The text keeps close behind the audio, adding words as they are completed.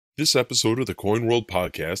This episode of the Coin World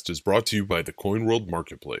podcast is brought to you by the Coin World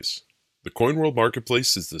Marketplace. The Coin World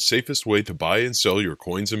Marketplace is the safest way to buy and sell your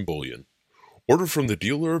coins and bullion. Order from the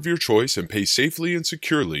dealer of your choice and pay safely and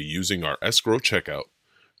securely using our escrow checkout.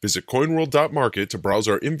 Visit coinworld.market to browse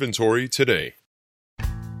our inventory today.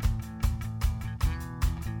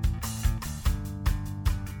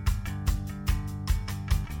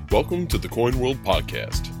 Welcome to the Coin World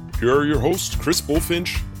podcast. Here are your hosts, Chris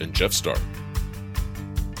Bullfinch and Jeff Stark.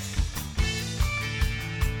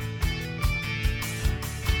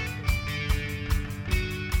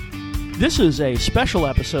 This is a special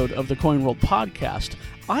episode of the Coin World podcast.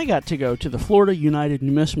 I got to go to the Florida United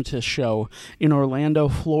Numismatists Show in Orlando,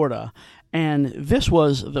 Florida, and this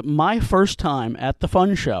was my first time at the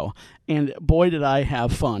fun show, and boy did I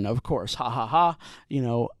have fun, of course, ha ha ha. You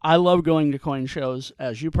know, I love going to coin shows,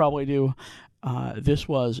 as you probably do. This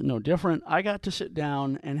was no different. I got to sit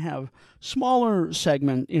down and have smaller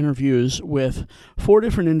segment interviews with 4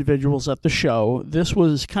 different individuals at the show. This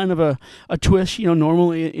was kind of a twist. You know,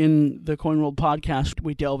 normally in the Coin World podcast,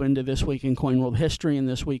 we delve into this week in Coin World history and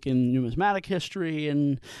this week in numismatic history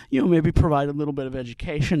and, you know, maybe provide a little bit of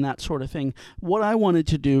education, that sort of thing. What I wanted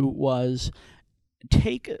to do was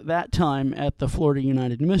take that time at the Florida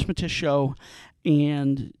United Numismatists Show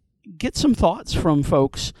and get some thoughts from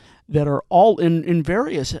folks that are all in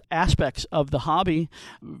various aspects of the hobby,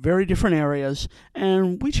 very different areas,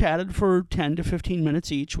 and we chatted for 10 to 15 minutes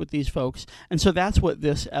each with these folks, and so that's what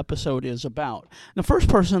this episode is about. The first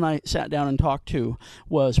person I sat down and talked to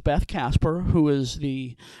was Beth Casper, who is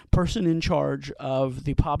the person in charge of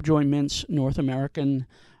the Pobjoy Mint's North American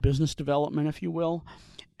business development, if you will.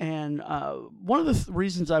 And one of the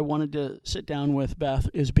reasons I wanted to sit down with Beth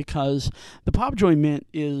is because the Pobjoy Mint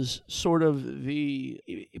is sort of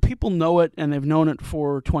people know it and they've known it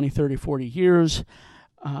for 20, 30, 40 years.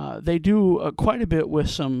 They do quite a bit with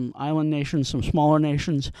some island nations, some smaller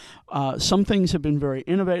nations. Some things have been very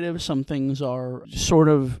innovative. Some things are sort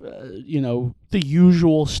of, the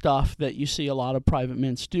usual stuff that you see a lot of private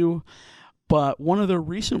mints do. But one of their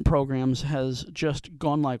recent programs has just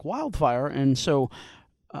gone like wildfire, and so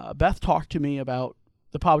Beth talked to me about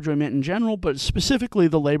the Pobjoy Mint in general, but specifically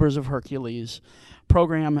the Labors of Hercules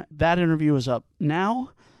program. That interview is up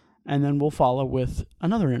now, and then we'll follow with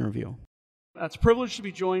another interview. It's a privilege to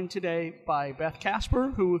be joined today by Beth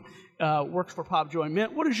Casper, who works for Pobjoy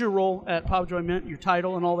Mint. What is your role at Pobjoy Mint, your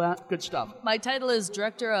title and all that good stuff? My title is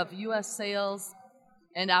Director of U.S. Sales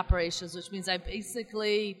and Operations, which means I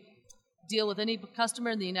basically deal with any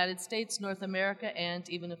customer in the United States, North America, and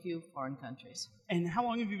even a few foreign countries. And how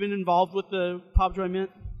long have you been involved with the Pobjoy Mint?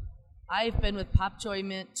 I've been with Pobjoy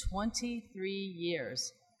Mint 23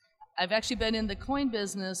 years. I've actually been in the coin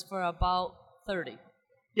business for about 30.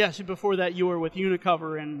 Yes, before that you were with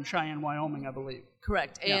Unicover in Cheyenne, Wyoming, I believe.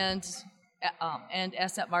 Correct, yeah. and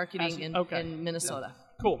asset marketing in Minnesota. Yeah.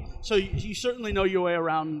 Cool. So you certainly know your way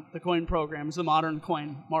around the coin programs, the modern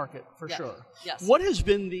coin market, for sure. Yes. What has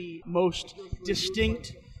been the most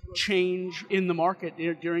distinct change in the market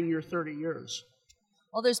during your 30 years?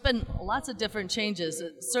 Well, there's been lots of different changes.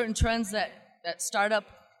 Certain trends that start up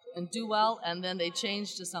and do well, and then they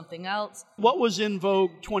change to something else. What was in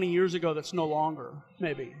vogue 20 years ago that's no longer,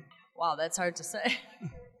 maybe? Wow, that's hard to say.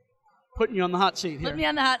 Putting you on the hot seat here. Put me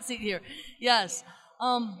on the hot seat here, yes.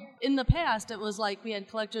 In the past, it was like we had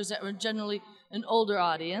collectors that were generally an older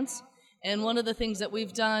audience, and one of the things that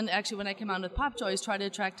we've done, actually when I came on with Pobjoy, is try to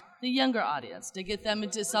attract the younger audience, to get them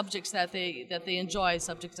into subjects that they enjoy,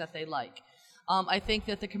 subjects that they like. I think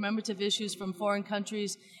that the commemorative issues from foreign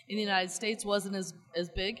countries in the United States wasn't as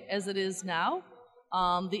big as it is now.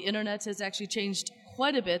 The internet has actually changed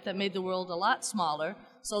quite a bit, that made the world a lot smaller,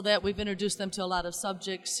 so that we've introduced them to a lot of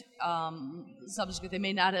subjects that they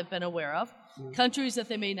may not have been aware of, countries that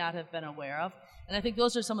they may not have been aware of. And I think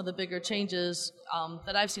those are some of the bigger changes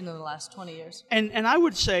that I've seen in the last 20 years. And I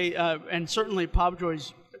would say, and certainly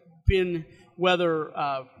Pobjoy's been, whether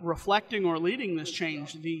reflecting or leading this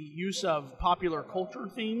change, the use of popular culture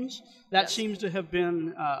themes. That seems to have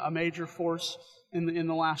been a major force in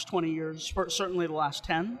the last 20 years, certainly the last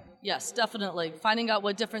 10. Yes, definitely. Finding out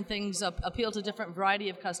what different things appeal to different variety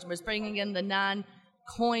of customers, bringing in the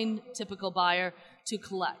non-coin typical buyer to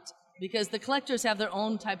collect. Because the collectors have their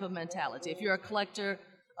own type of mentality. If you're a collector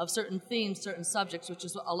of certain themes, certain subjects, which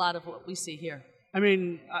is a lot of what we see here. I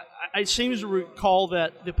mean, I seem to recall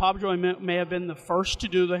that the Pobjoy Mint may have been the first to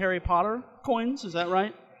do the Harry Potter coins. Is that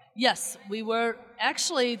right? Yes, we were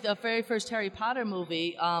actually the very first Harry Potter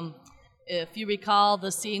movie. If you recall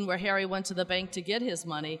the scene where Harry went to the bank to get his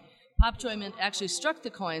money, Pobjoy Mint actually struck the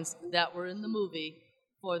coins that were in the movie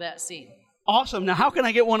for that scene. Awesome. Now, how can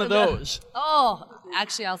I get one of those? Oh,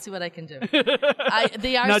 actually, I'll see what I can do.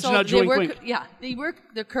 They are Nudge, sold. nudge, They wink, work. wink. Yeah,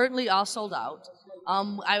 they're currently all sold out.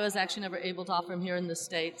 I was actually never able to offer them here in the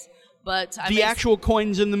States, but The actual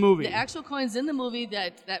coins in the movie. the actual coins in the movie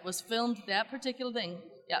that was filmed, that particular thing.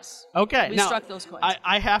 Yes. Okay. We now, struck those coins.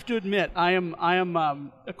 I have to admit, I am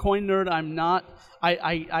a coin nerd. I'm not.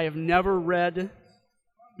 I have never read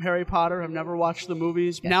Harry Potter. I've never watched the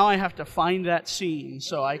movies. Yeah. Now I have to find that scene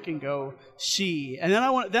so I can go see, and then I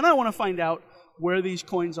want to find out where these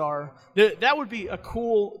coins are. That would be a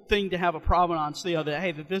cool thing to have a provenance.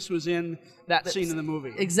 That this was in that scene in the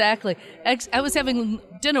movie. Exactly. I was having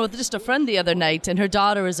dinner with just a friend the other night, and her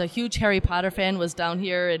daughter is a huge Harry Potter fan. Was down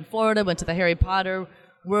here in Florida, went to the Harry Potter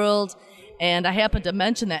World. And I happened to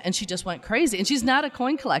mention that, and she just went crazy. And she's not a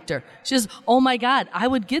coin collector. She says, oh, my God, I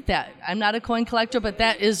would get that. I'm not a coin collector, but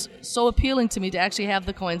that is so appealing to me to actually have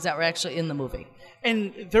the coins that were actually in the movie.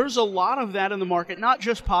 And there's a lot of that in the market, not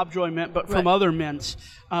just Popjoy Mint, but from other mints.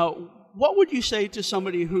 What would you say to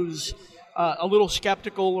somebody who's a little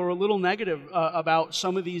skeptical or a little negative about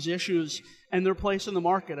some of these issues and their place in the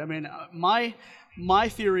market? I mean, my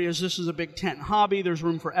theory is this is a big tent hobby. There's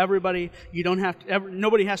room for everybody. You don't have to.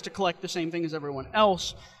 Nobody has to collect the same thing as everyone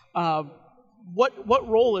else. What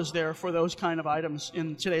role is there for those kind of items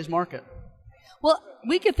in today's market? Well,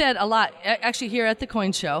 we get that a lot. Actually, here at the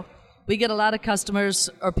coin show, we get a lot of customers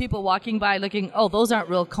or people walking by looking, oh, those aren't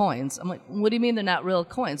real coins. I'm like, what do you mean they're not real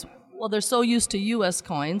coins? Well, they're so used to U.S.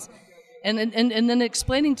 coins. And then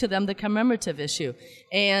explaining to them the commemorative issue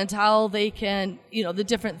and how they can, the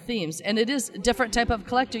different themes. And it is a different type of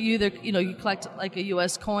collector. You either, you collect like a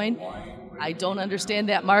U.S. coin. I don't understand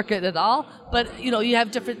that market at all. But, you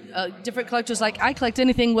have different collectors. Like I collect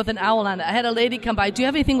anything with an owl on it. I had a lady come by, do you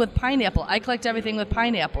have anything with pineapple? I collect everything with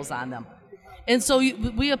pineapples on them. And so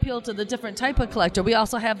we appeal to the different type of collector. We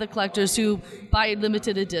also have the collectors who buy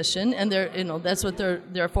limited edition, and that's what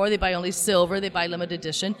they're for. They buy only silver, they buy limited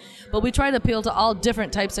edition. But we try to appeal to all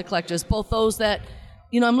different types of collectors, both those that,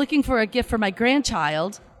 I'm looking for a gift for my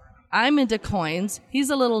grandchild. I'm into coins.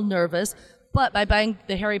 He's a little nervous, but by buying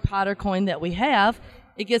the Harry Potter coin that we have,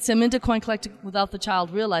 it gets him into coin collecting without the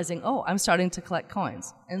child realizing, oh, I'm starting to collect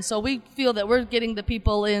coins. And so we feel that we're getting the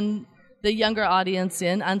people in the younger audience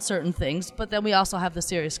in on certain things, but then we also have the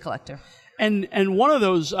serious collector. And one of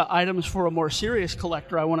those items for a more serious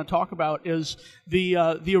collector I want to talk about is the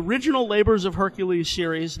original Labors of Hercules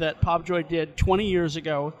series that Popjoy did 20 years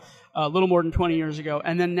ago, a little more than 20 years ago,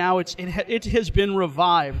 and then now it has been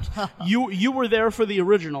revived. You were there for the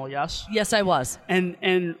original, yes? Yes, I was.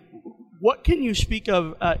 And what can you speak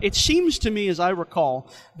of? It seems to me, as I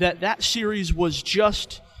recall, that series was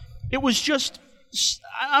just.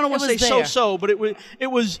 I don't want to say so-so, but it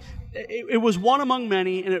was one among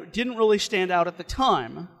many, and it didn't really stand out at the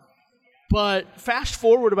time. But fast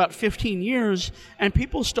forward about 15 years, and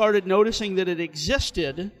people started noticing that it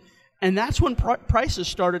existed, and that's when prices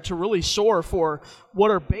started to really soar for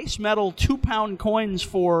what are base metal 2-pound coins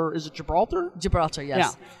for, is it Gibraltar? Gibraltar,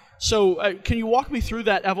 yes. Yeah. So can you walk me through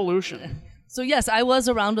that evolution? So yes, I was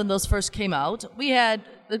around when those first came out. We had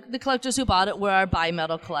the collectors who bought it were our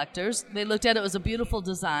bimetal collectors. They looked at it as a beautiful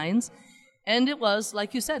designs, and it was,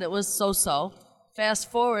 like you said, it was so-so. Fast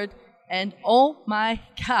forward, and oh my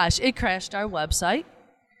gosh, it crashed our website.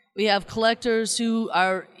 We have collectors who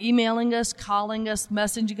are emailing us, calling us,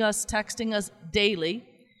 messaging us, texting us daily,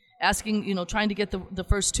 asking, trying to get the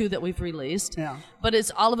first two that we've released. Yeah. But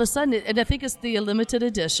it's all of a sudden, and I think it's the limited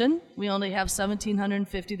edition. We only have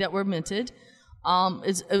 1,750 that were minted.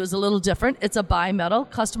 It was a little different. It's a bimetal.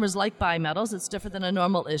 Customers like bimetals. It's different than a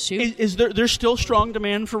normal issue. Is there's still strong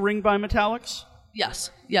demand for ring bimetallics?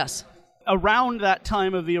 Yes. Around that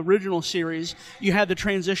time of the original series, you had the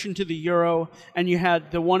transition to the euro, and you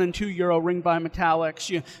had the 1 and 2 euro ring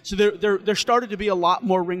bimetallics. So there started to be a lot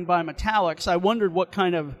more ring bimetallics. I wondered what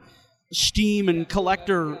kind of steam and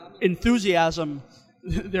collector enthusiasm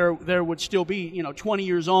there would still be, 20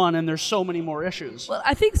 years on, and there's so many more issues. Well,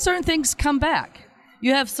 I think certain things come back.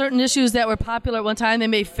 You have certain issues that were popular at one time. They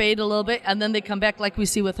may fade a little bit, and then they come back like we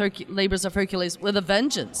see with Labors of Hercules, with a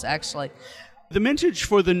vengeance, actually. The mintage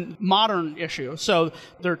for the modern issue, so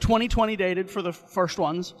they're 2020 dated for the first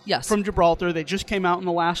ones. Yes. From Gibraltar. They just came out in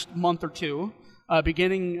the last month or two,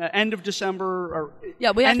 beginning end of December, or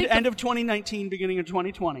end of 2019, beginning of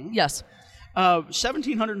 2020. Yes.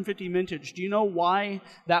 1,750 mintage. Do you know why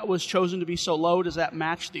that was chosen to be so low? Does that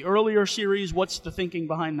match the earlier series? What's the thinking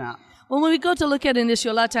behind that? Well, when we go to look at an issue,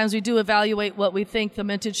 a lot of times we do evaluate what we think the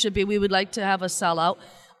mintage should be. We would like to have a sellout.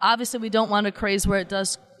 Obviously, we don't want a craze where it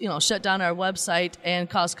does, shut down our website and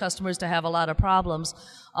cause customers to have a lot of problems.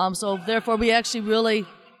 So therefore, we actually really,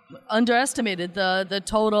 underestimated the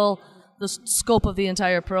scope of the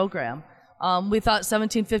entire program. We thought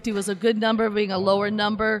 1750 was a good number, being a lower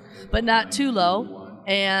number, but not too low.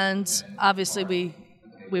 And obviously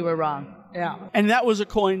we were wrong. Yeah, and that was a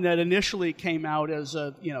coin that initially came out as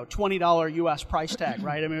a $20 U.S. price tag,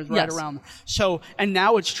 right? I mean, it was right around. So, and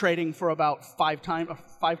now it's trading for about five times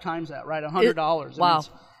that, right? $100. Wow,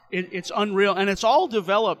 it's unreal, and it's all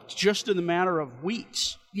developed just in a matter of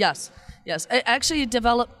weeks. Yes. It actually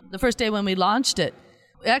developed the first day when we launched it.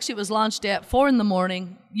 Actually, it was launched at 4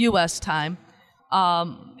 a.m. U.S. time,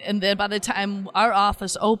 and then by the time our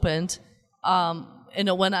office opened.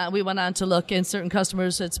 We went on to look, and certain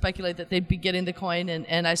customers had speculated that they'd be getting the coin,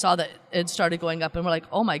 and I saw that it started going up, and we're like,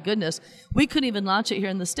 oh my goodness, we couldn't even launch it here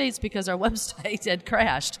in the States because our website had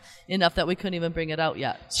crashed enough that we couldn't even bring it out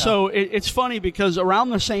yet. So it's funny because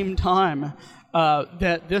around the same time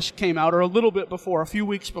that this came out, or a little bit before, a few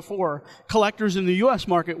weeks before, collectors in the U.S.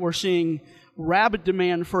 market were seeing rabid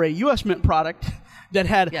demand for a U.S. mint product that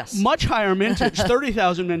had much higher mintage,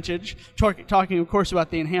 30,000 mintage, talking, of course, about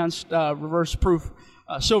the enhanced reverse-proof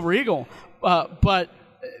Silver Eagle. But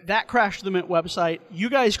that crashed the mint website. You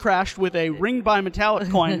guys crashed with a ringed by metallic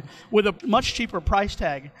coin with a much cheaper price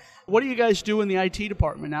tag. What do you guys do in the IT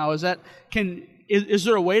department now? Is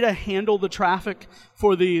there a way to handle the traffic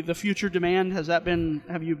for the future demand?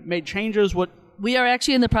 Have you made changes? We are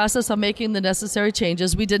actually in the process of making the necessary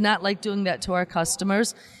changes. We did not like doing that to our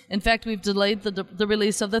customers. In fact, we've delayed the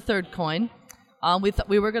release of the third coin.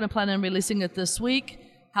 We were going to plan on releasing it this week.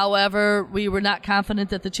 However, we were not confident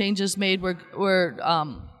that the changes made were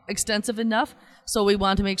extensive enough. So we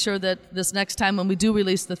want to make sure that this next time when we do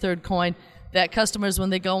release the third coin, that customers, when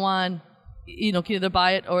they go on, can either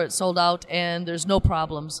buy it or it's sold out and there's no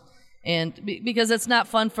problems. And because it's not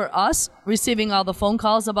fun for us receiving all the phone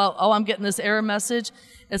calls about, I'm getting this error message.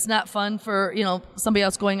 It's not fun for, somebody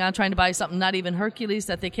else going on trying to buy something, not even Hercules,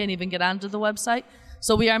 that they can't even get onto the website.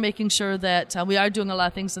 So we are making sure that we are doing a lot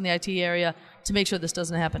of things in the IT area to make sure this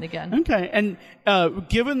doesn't happen again. Okay. And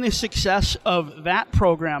given the success of that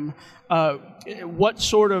program, what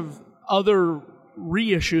sort of other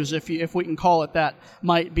reissues, if we can call it that,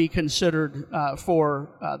 might be considered for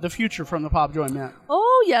the future from the Popjoy Mint?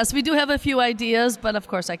 Oh, yes. We do have a few ideas, but of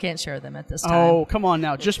course I can't share them at this time. Oh, come on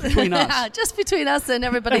now. Just between us. Just between us and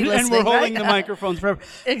everybody listening. And we're holding the microphones forever.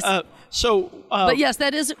 But yes,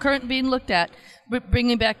 that is currently being looked at.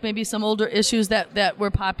 Bringing back maybe some older issues that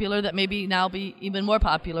were popular that maybe now be even more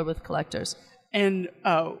popular with collectors. And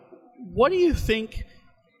what do you think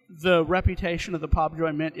the reputation of the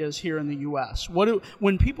Popjoy Mint is here in the U.S.?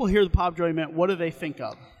 When people hear the Popjoy Mint, what do they think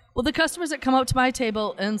of? Well, the customers that come up to my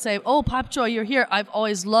table and say, "Oh, Popjoy, you're here. I've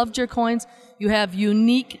always loved your coins. You have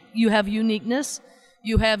uniqueness.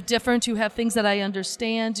 You have different. You have things that I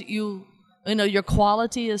understand. Your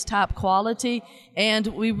quality is top quality, and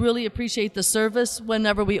we really appreciate the service.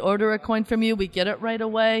 Whenever we order a coin from you, we get it right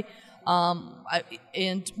away.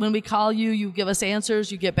 And when we call you, you give us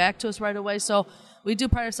answers. You get back to us right away. So we do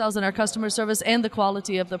pride ourselves in our customer service and the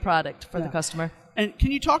quality of the product for the customer." And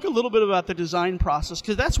can you talk a little bit about the design process?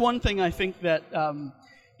 Because that's one thing I think that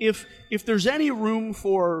if there's any room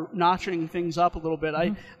for notching things up a little bit,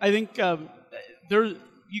 I think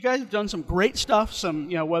you guys have done some great stuff.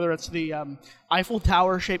 Whether it's the Eiffel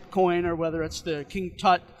Tower shaped coin or whether it's the King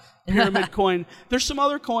Tut pyramid coin. There's some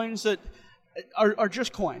other coins that are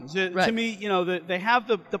just coins. Right. To me, they have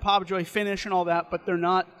the Popjoy finish and all that, but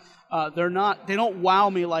they don't wow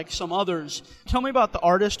me like some others. Tell me about the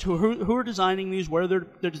artists who are designing these, where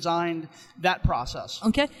they're designed, that process.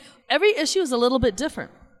 Okay. Every issue is a little bit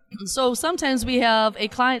different. So sometimes we have a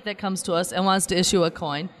client that comes to us and wants to issue a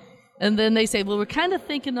coin. And then they say, well, we're kind of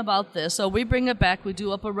thinking about this. So we bring it back. We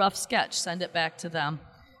do up a rough sketch, send it back to them.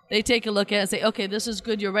 They take a look at it and say, okay, this is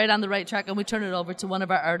good. You're right on the right track. And we turn it over to one of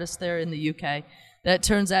our artists there in the UK that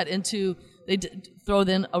turns that into, they throw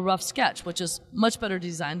in a rough sketch, which is much better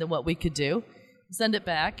design than what we could do. Send it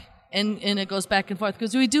back, and it goes back and forth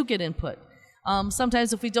because we do get input.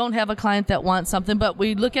 Sometimes if we don't have a client that wants something, but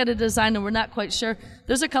we look at a design and we're not quite sure,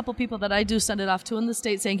 there's a couple people that I do send it off to in the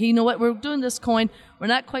States saying, hey, you know what, we're doing this coin, we're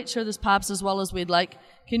not quite sure this pops as well as we'd like.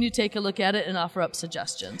 Can you take a look at it and offer up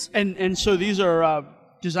suggestions? And so these are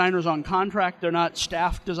designers on contract, they're not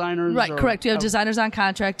staff designers? Right, correct. You have designers on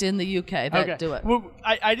contract in the UK that do it. Well,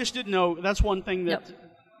 I just didn't know. That's one thing that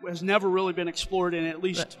has never really been explored in, at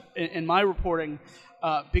least in my reporting,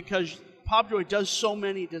 because Popjoy does so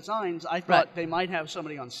many designs, I thought they might have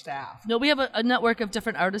somebody on staff. No, we have a network of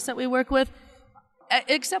different artists that we work with,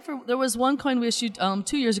 except for there was one coin we issued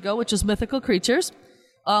 2 years ago, which was Mythical Creatures.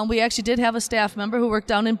 We actually did have a staff member who worked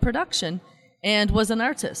down in production and was an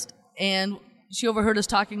artist. And she overheard us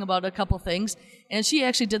talking about a couple things, and she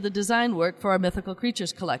actually did the design work for our Mythical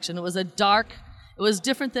Creatures collection. It was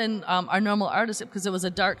different than our normal artist because it was a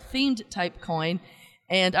dark themed type coin,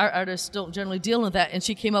 and our artists don't generally deal with that. And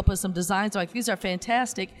she came up with some designs like, these are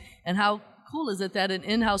fantastic, and how cool is it that an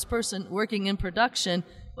in-house person working in production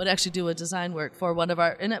would actually do a design work for one of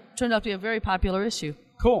our, and it turned out to be a very popular issue.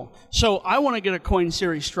 Cool. So I want to get a coin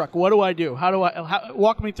series struck. What do I do?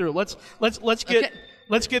 Walk me through? Let's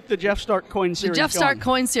get the Jeff Stark coin series going. The Jeff Stark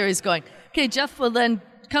coin series going. Okay, Jeff will then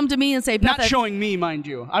come to me and say, Beth, not showing me, mind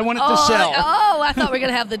you. I want it to sell. I thought we were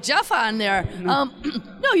going to have the Jeff on there.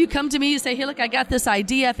 No, you come to me, you say, hey, look, I got this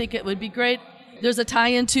idea. I think it would be great. There's a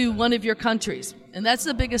tie-in to one of your countries. And that's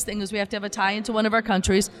the biggest thing, is we have to have a tie-in to one of our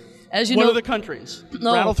countries. As you know, what are the countries?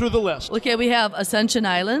 Rattle through the list. Okay, we have Ascension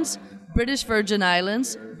Islands, British Virgin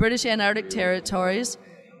Islands, British Antarctic Territories,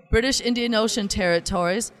 British Indian Ocean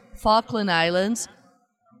Territories, Falkland Islands,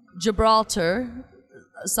 Gibraltar,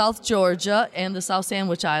 South Georgia, and the South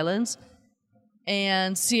Sandwich Islands,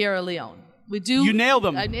 and Sierra Leone. You nailed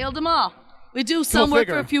them. I nailed them all. We do some work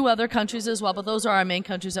for a few other countries as well, but those are our main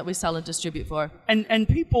countries that we sell and distribute for. And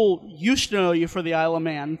people used to know you for the Isle of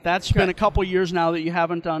Man. That's been a couple years now that you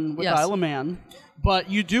haven't done with Isle of Man, but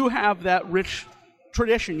you do have that rich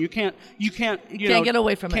tradition. You can't get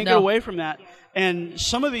away from it. Can't get away from that. And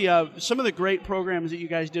some of the great programs that you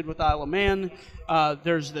guys did with Isle of Man,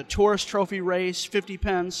 there's the tourist trophy race, 50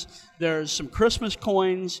 pence. There's some Christmas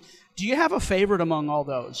coins. Do you have a favorite among all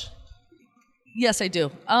those? Yes, I do.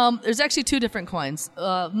 There's actually two different coins.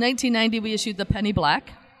 1990, we issued the Penny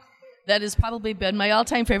Black. That has probably been my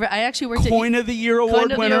all-time favorite. I actually worked Coin of the Year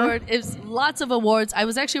award winner. It's lots of awards. I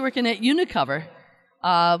was actually working at Unicover,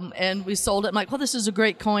 and we sold it. I'm like, well, this is a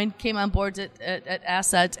great coin. Came on board at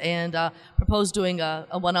Asset and proposed doing a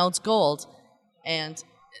 1 ounce gold. And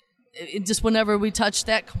it just whenever we touched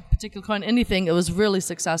that particular coin, anything, it was really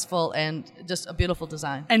successful and just a beautiful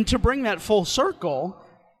design. And to bring that full circle,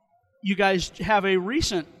 you guys have a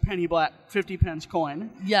recent Penny Black 50 pence coin.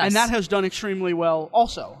 Yes. And that has done extremely well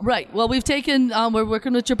also. Right. Well, we've taken, we're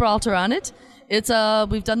working with Gibraltar on it. We've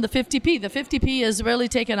done the 50p. The 50p has really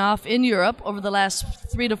taken off in Europe over the last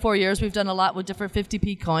 3 to 4 years. We've done a lot with different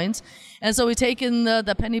 50p coins. And so we've taken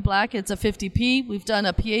the Penny Black. It's a 50p. We've done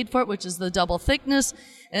a P8 for it, which is the double thickness.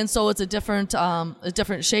 And so it's a different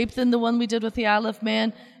shape than the one we did with the Isle of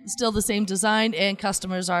Man. Still the same design, and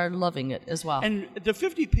customers are loving it as well. And the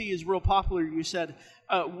 50p is real popular, you said.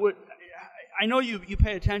 I know you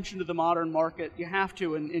pay attention to the modern market. You have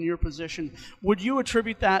to in your position. Would you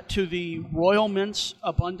attribute that to the Royal Mint's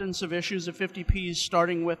abundance of issues of 50Ps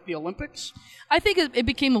starting with the Olympics? I think it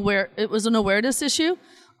became it was an awareness issue.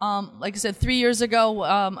 Like I said, 3 years ago,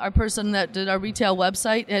 our person that did our retail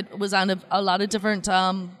website was on a lot of different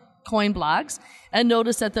coin blogs and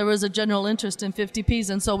noticed that there was a general interest in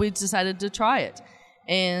 50Ps, and so we decided to try it.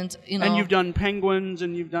 And and you've done penguins,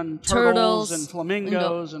 and you've done turtles and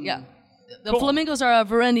flamingos, and yeah. The flamingos are a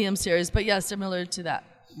Verenium series, but yeah, similar to that.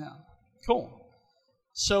 Yeah, cool.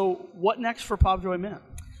 So what next for Pobjoy Mint?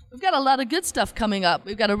 We've got a lot of good stuff coming up.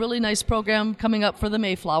 We've got a really nice program coming up for the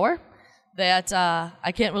Mayflower that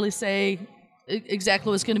I can't really say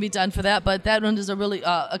exactly what's going to be done for that, but that one is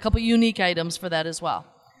a couple unique items for that as well.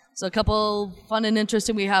 So a couple fun and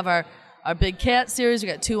interesting. We have our Big Cat series. We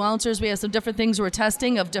got 2 ounces. We have some different things we're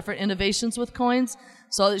testing of different innovations with coins.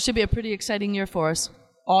 So it should be a pretty exciting year for us.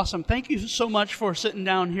 Awesome. Thank you so much for sitting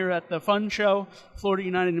down here at the Fun Show, Florida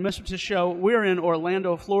United Numismatist Show. We're in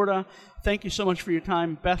Orlando, Florida. Thank you so much for your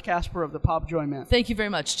time. Beth Casper of the Pobjoy Mint. Thank you very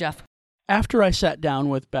much, Jeff. After I sat down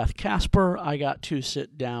with Beth Casper, I got to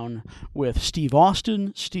sit down with Steve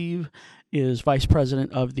Austin. Steve is Vice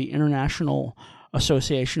President of the International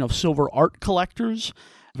Association of Silver Art Collectors.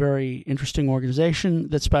 Very interesting organization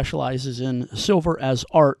that specializes in silver as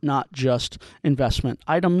art, not just investment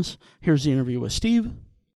items. Here's the interview with Steve.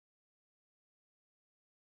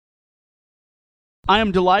 I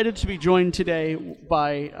am delighted to be joined today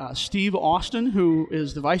by Steve Austin, who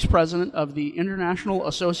is the Vice President of the International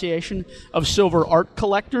Association of Silver Art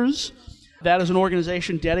Collectors. That is an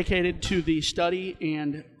organization dedicated to the study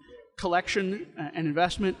and collection and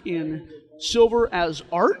investment in silver as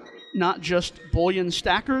art, not just bullion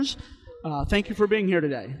stackers. Thank you for being here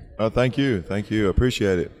today. Thank you.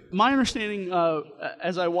 Appreciate it. My understanding,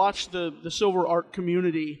 as I watched the silver art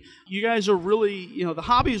community, you guys are really, the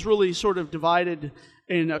hobby is really sort of divided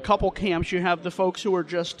in a couple camps. You have the folks who are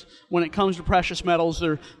just, when it comes to precious metals,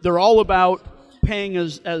 they're all about paying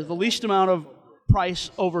as the least amount of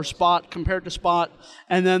price over spot compared to spot,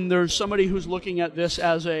 and then there's somebody who's looking at this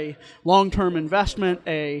as a long-term investment,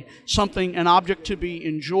 an object to be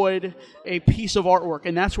enjoyed, a piece of artwork,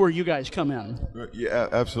 and that's where you guys come in. Yeah,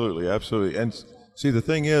 absolutely. And see, the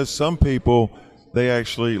thing is, some people, they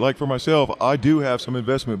actually, like for myself, I do have some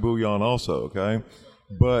investment bullion also, okay?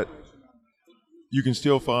 But you can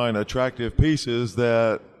still find attractive pieces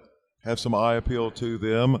that have some eye appeal to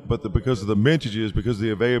them, but because of the mintages, because of the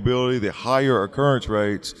availability, the higher occurrence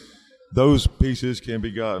rates, those pieces can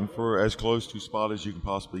be gotten for as close to spot as you can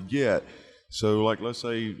possibly get. So, like, let's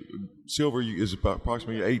say silver is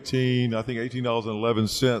approximately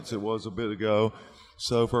 $18.11 it was a bit ago.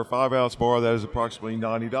 So for a 5-ounce bar, that is approximately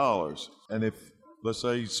 $90. And if, let's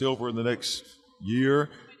say, silver in the next year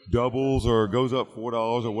doubles or goes up $4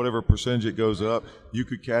 or whatever percentage it goes up, you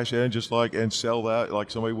could cash in and sell that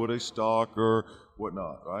like somebody would a stock or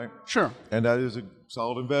whatnot, right? Sure. And that is a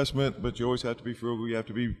solid investment, but you always have to be frugal. You have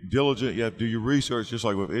to be diligent. You have to do your research, just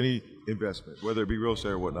like with any investment, whether it be real estate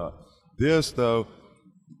or whatnot. This, though,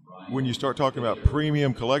 when you start talking about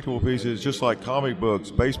premium collectible pieces, just like comic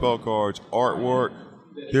books, baseball cards, artwork,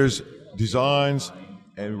 there's designs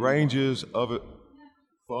and ranges of it,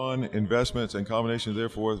 fun investments and combinations,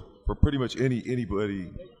 therefore, for pretty much anybody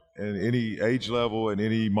and any age level and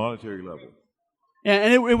any monetary level.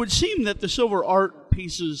 And it would seem that the silver art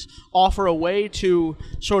pieces offer a way to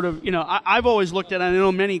sort of, I've always looked at, I know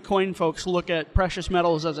many coin folks look at precious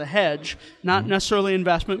metals as a hedge, not necessarily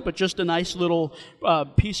investment, but just a nice little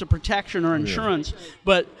piece of protection or insurance. Yeah.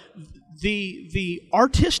 But the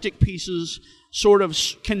artistic pieces sort of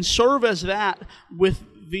can serve as that with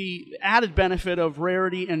the added benefit of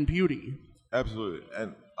rarity and beauty. Absolutely.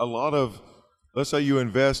 And a lot of, let's say you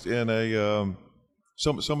invest in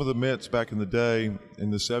some of the mints back in the day, in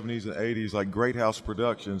the 70s and 80s, like Great House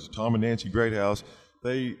Productions, Tom and Nancy Greathouse,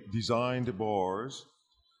 they designed bars.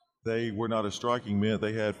 They were not a striking mint.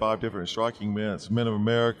 They had 5 different striking mints: Mint of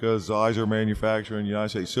America, Zeiser Manufacturing, United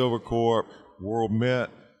States Silver Corp, World Mint,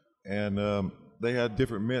 and they had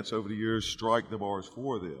different mints over the years strike the bars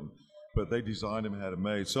for them. But they designed them and had them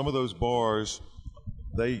made. Some of those bars,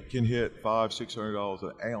 they can hit $500-$600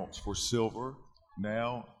 an ounce for silver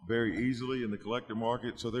now, very easily in the collector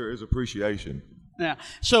market. So there is appreciation. Yeah.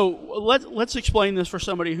 So let's explain this for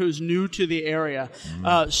somebody who's new to the area.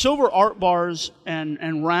 Silver art bars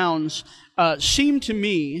and rounds seem to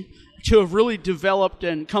me to have really developed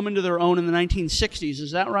and come into their own in the 1960s.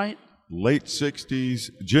 Is that right? Late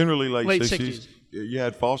 60s, generally late 60s. You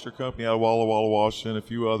had Foster Company out of Walla Walla, Washington, a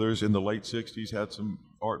few others in the late 60s had some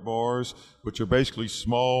art bars, which are basically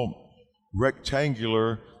small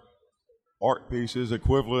rectangular art pieces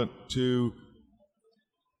equivalent to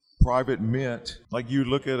private mint. Like you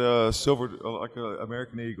look at a silver, like an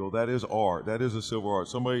American Eagle, that is art. That is a silver art.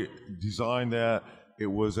 Somebody designed that.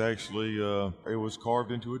 It was actually, it was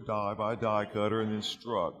carved into a die by a die cutter and then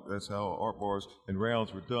struck. That's how art bars and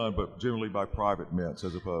rounds were done, but generally by private mints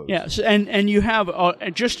as opposed. Yes, and you have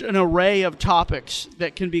just an array of topics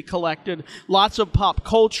that can be collected. Lots of pop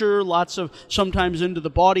culture, lots of sometimes into the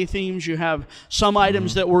body themes. You have some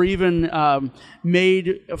items that were even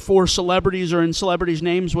made for celebrities or in celebrities'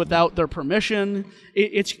 names without their permission.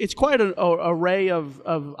 It's quite an array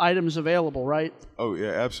of items available, right? Oh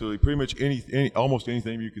yeah, absolutely. Pretty much almost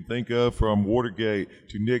anything you can think of, from Watergate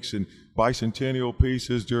to Nixon, bicentennial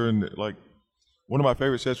pieces during, like, one of my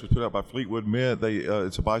favorite sets was put out by Fleetwood Mint.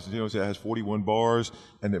 It's a bicentennial set that has 41 bars,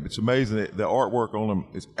 and it's amazing. The artwork on them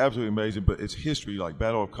is absolutely amazing, but it's history, like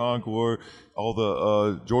Battle of Concord, all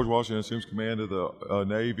the George Washington assumes command of the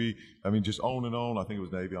Navy. I mean, just on and on. I think it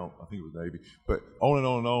was Navy. But on and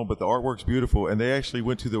on and on. But the artwork's beautiful, and they actually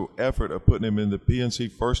went to the effort of putting them in the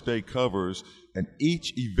PNC first day covers, and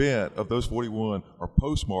each event of those 41 are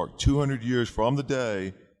postmarked 200 years from the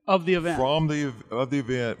day of the event. From the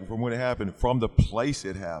event, from when it happened, from the place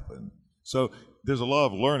it happened. So there's a lot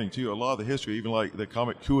of learning too, a lot of the history, even like the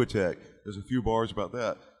comic Kuatek. There's a few bars about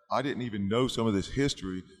that. I didn't even know some of this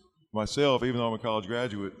history myself, even though I'm a college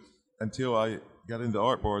graduate, until I got into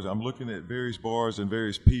art bars. I'm looking at various bars and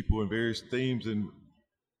various people and various themes and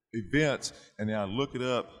events, and then I look it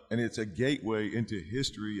up, and it's a gateway into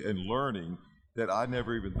history and learning that I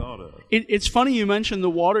never even thought of. It's funny you mentioned the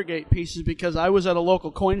Watergate pieces, because I was at a local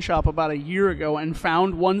coin shop about a year ago and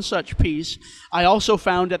found one such piece. I also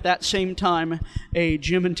found at that same time a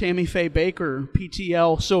Jim and Tammy Faye Baker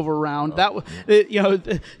PTL silver round.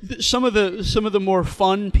 Some of the more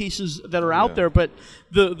fun pieces that are out there, but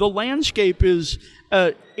the landscape is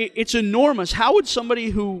it's enormous. How would somebody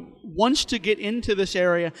who wants to get into this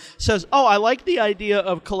area says, "Oh, I like the idea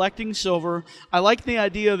of collecting silver. I like the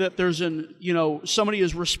idea that there's somebody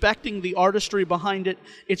is respecting the artistry behind it.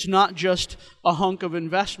 It's not just a hunk of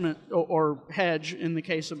investment or hedge in the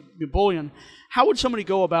case of bullion." How would somebody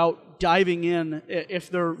go about diving in if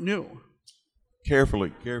they're new?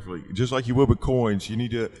 Carefully. Just like you would with coins, you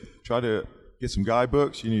need to try to get some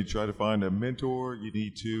guidebooks. You need to try to find a mentor. You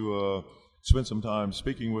need to spend some time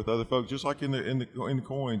speaking with other folks. Just like in the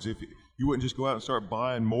coins, if you wouldn't just go out and start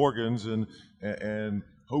buying Morgans and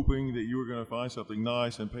hoping that you were going to find something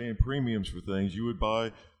nice and paying premiums for things, you would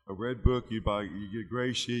buy a red book. You get a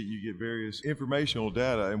gray sheet. You get various informational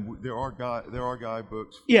data, and there are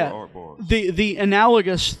guidebooks for art bars. The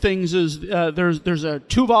analogous things is there's a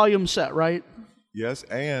 2-volume set, right? Yes,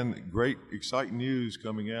 and great, exciting news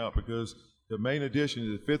coming out because the main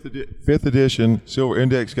edition, the fifth edition Silver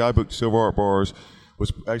Index Guidebook to Silver Art Bars,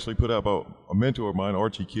 was actually put out by a mentor of mine,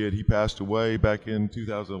 Archie Kidd. He passed away back in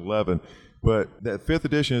 2011. But that 5th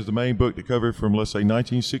edition is the main book that covered from, let's say,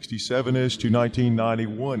 1967-ish to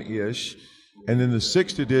 1991-ish. And then the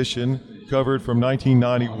 6th edition covered from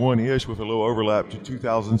 1991-ish with a little overlap to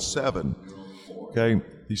 2007. Okay.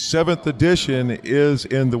 The 7th edition is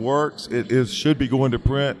in the works. It should be going to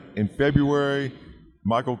print in February.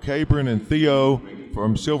 Michael Cabron and Theo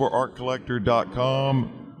from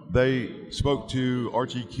silverartcollector.com, they spoke to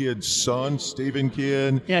Archie Kidd's son, Stephen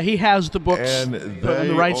Kidd. Yeah, he has the books and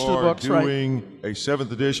the rights to the books, right? They are doing a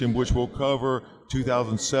 7th edition, which will cover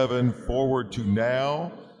 2007 forward to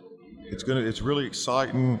now. It's really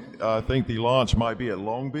exciting. I think the launch might be at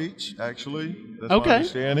Long Beach, actually. That's my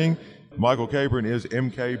understanding. Michael Cabron is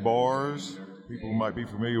MK Bars. People might be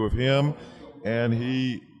familiar with him. And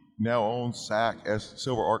he now owns SAC as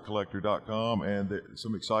silverartcollector.com, and there's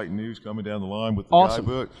some exciting news coming down the line with the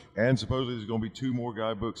guidebook. And supposedly there's going to be 2 more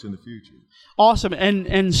guidebooks in the future. Awesome.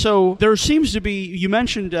 And so there seems to be, you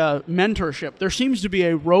mentioned mentorship. There seems to be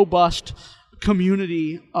a robust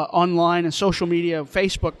community online and social media,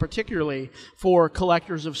 Facebook particularly, for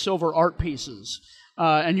collectors of silver art pieces.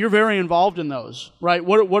 And you're very involved in those, right?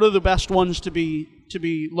 What are the best ones to be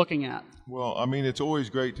looking at? Well, I mean, it's always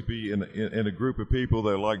great to be in a group of people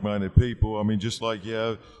that are like-minded people. I mean, just like you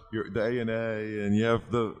have the A&A and you have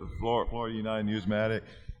the Florida United Newsmatic.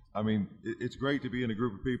 I mean, it's great to be in a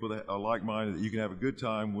group of people that are like-minded that you can have a good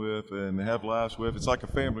time with and have laughs with. It's like a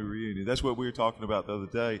family reunion. That's what we were talking about the other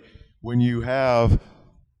day. When you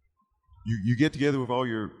get together with all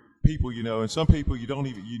your people, and some people you don't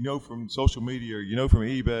even, from social media, or from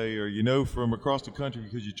eBay, or from across the country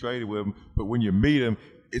because you traded with them, but when you meet them,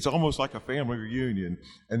 it's almost like a family reunion.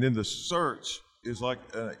 And then the search is like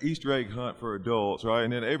an Easter egg hunt for adults, right?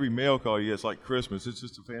 And then every mail call you get, it's like Christmas. It's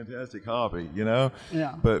just a fantastic hobby, Yeah.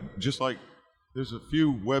 But just like there's a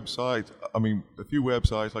few websites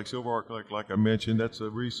like Silver Art Collector, like I mentioned, that's a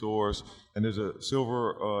resource. And there's a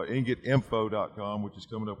silveringotinfo.com, which is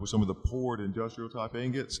coming up with some of the poured industrial type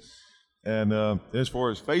ingots. And as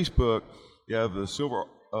far as Facebook, you have the Silver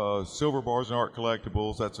Bars and Art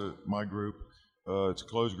Collectibles. That's my group. It's a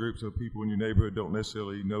closed group, so people in your neighborhood don't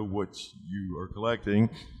necessarily know what you are collecting.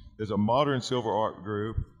 There's a modern silver art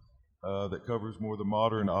group that covers more of the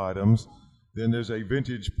modern items. Then there's a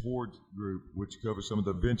vintage poured group, which covers some of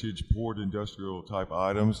the vintage poured industrial type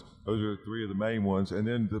items. Those are 3 of the main ones. And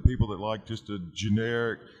then the people that like just a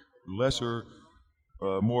generic, lesser,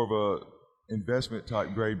 more of a investment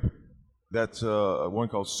type grade, that's one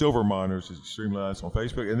called Silver Miners, is extremely nice on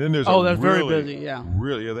Facebook. And then there's that's very busy, yeah.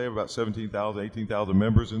 Really, they have about 17,000, 18,000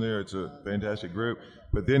 members in there. It's a fantastic group.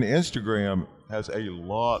 But then Instagram has a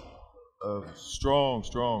lot of strong,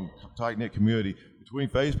 tight-knit community. Between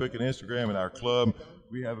Facebook and Instagram and our club,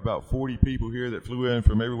 we have about 40 people here that flew in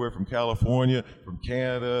from everywhere, from California, from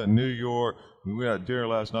Canada, New York. We went out to dinner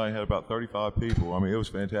last night and had about 35 people. I mean, it was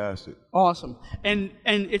fantastic. Awesome. And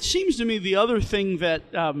it seems to me the other thing that,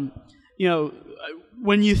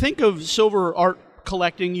 when you think of silver art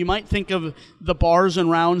collecting, you might think of the bars and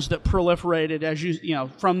rounds that proliferated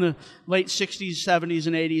from the late 60s, 70s,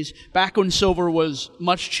 and 80s, back when silver was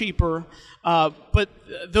much cheaper. But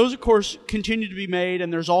those, of course, continue to be made,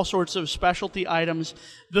 and there's all sorts of specialty items.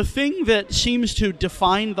 The thing that seems to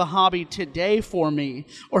define the hobby today for me,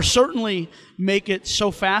 or certainly make it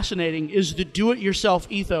so fascinating, is the do-it-yourself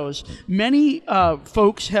ethos. Many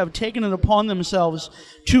folks have taken it upon themselves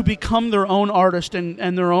to become their own artist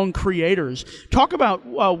and their own creators. Talk about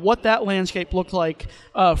what that landscape looked like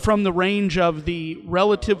from the range of the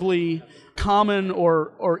relatively common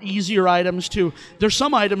or easier items to, there's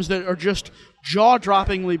some items that are just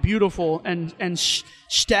jaw-droppingly beautiful and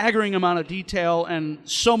staggering amount of detail, and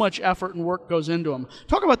so much effort and work goes into them.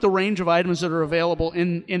 Talk about the range of items that are available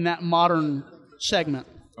in that modern segment.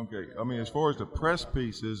 Okay, I mean, as far as the press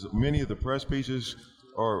pieces, many of the press pieces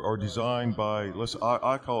are designed by,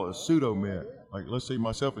 I call it a pseudo mint. Like, let's say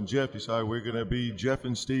myself and Jeff decide we're going to be Jeff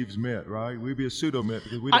and Steve's mint, right? We'd be a pseudo mint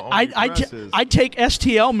because we don't own any presses. I'd take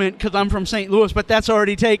STL mint because I'm from St. Louis, but that's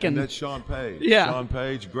already taken. And that's Sean Page. Yeah. Sean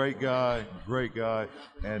Page, great guy.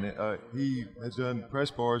 And he has done press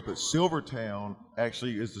bars, but Silvertown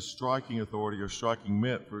actually is the striking authority or striking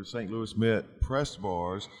mint for St. Louis Mint press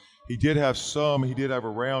bars. He did have a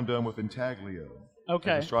round done with Intaglio.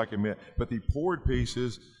 Okay. As a striking mint. But the poured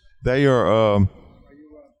pieces, they are...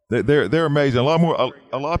 They're amazing. A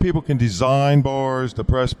lot of people can design bars, the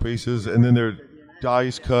press pieces, and then they're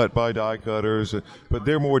dice cut by die cutters, but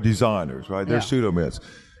they're more designers, right? They're pseudo mints.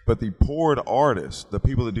 But the poured artists, the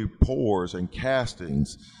people that do pours and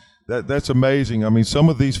castings, that's amazing. I mean, some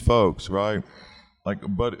of these folks, right? Like a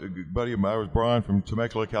buddy of mine was Brian from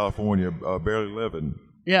Temecula, California, Barely Living.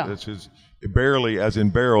 Yeah. That's his, barely as in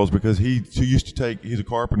barrels, because he used to take, he's a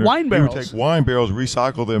carpenter. Wine barrels. He would take wine barrels,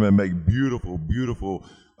 recycle them, and make beautiful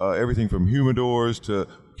everything from humidors to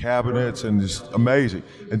cabinets, and just amazing.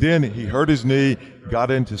 And then he hurt his knee, got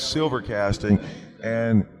into silver casting,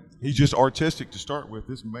 and he's just artistic to start with.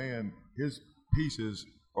 This man, his pieces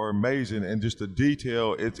are amazing, and just the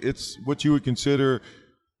detail, it's what you would consider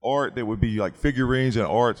art that would be like figurines and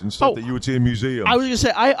arts and stuff that you would see in museums. I was going to say,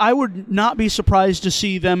 I would not be surprised to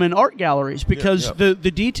see them in art galleries, because the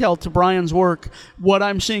detail to Brian's work, what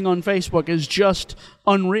I'm seeing on Facebook, is just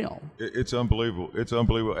unreal. It's unbelievable. It's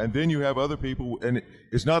unbelievable. And then you have other people, and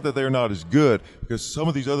it's not that they're not as good, because some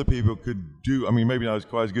of these other people could do, I mean, maybe not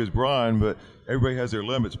quite as good as Brian, but everybody has their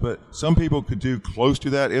limits. But some people could do close to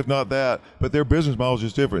that, if not that, but their business model is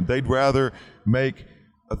just different. They'd rather make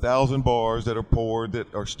 1,000 bars that are poured,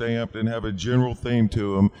 that are stamped and have a general theme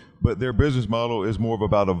to them, but their business model is more of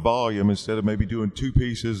about a volume instead of maybe doing 2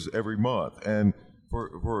 pieces every month. And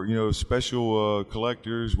for special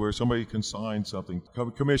collectors where somebody can sign something,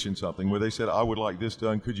 commission something, where they said, I would like this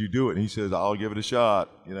done, could you do it? And he says, I'll give it a shot.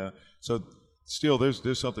 So still, there's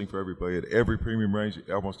something for everybody at every premium range,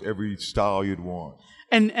 almost every style you'd want.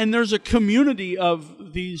 And there's a community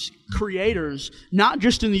of these creators, not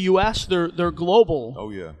just in the U.S., they're global. Oh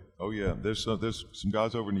yeah. There's some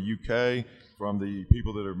guys over in the UK from the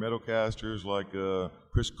people that are metal casters, like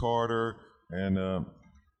Chris Carter and a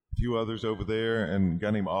few others over there, and a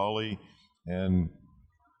guy named Ollie. And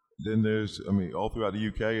then there's, all throughout the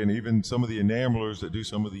UK, and even some of the enamelers that do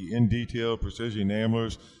some of the in-detail precision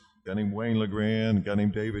enamelers, a guy named Wayne LeGrand, a guy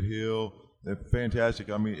named David Hill. They're fantastic.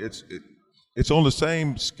 It's on the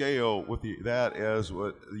same scale with that as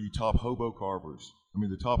what the top hobo carvers.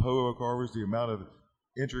 The top hobo carvers, the amount of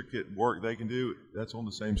intricate work they can do, that's on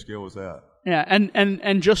the same scale as that. Yeah,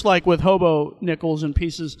 and just like with hobo nickels and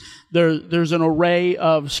pieces, there's an array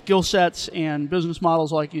of skill sets and business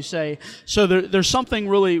models, like you say. So there's something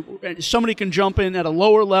really, somebody can jump in at a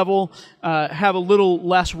lower level, have a little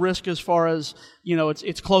less risk as far as,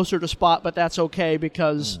 it's closer to spot, but that's okay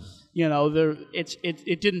because...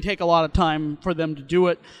 it didn't take a lot of time for them to do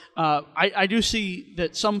it. I do see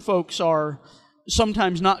that some folks are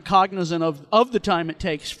sometimes not cognizant of the time it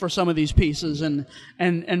takes for some of these pieces,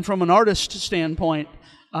 and from an artist standpoint,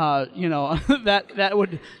 that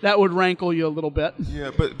would rankle you a little bit.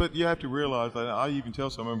 Yeah, but you have to realize that I even tell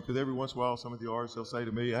some of them, because every once in a while some of the artists, they'll say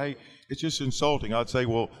to me, "Hey, it's just insulting." I'd say,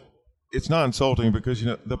 "Well, it's not insulting because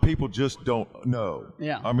the people just don't know."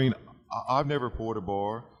 Yeah. I've never poured a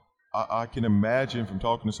bar. I can imagine from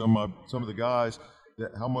talking to some of the guys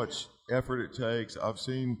that how much effort it takes. I've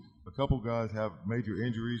seen a couple guys have major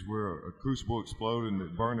injuries where a crucible exploded and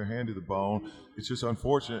it burned their hand to the bone. It's just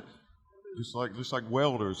unfortunate. Just like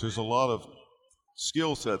welders, there's a lot of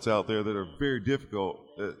skill sets out there that are very difficult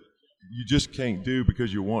that you just can't do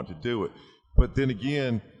because you want to do it. But then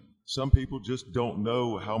again, some people just don't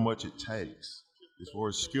know how much it takes as far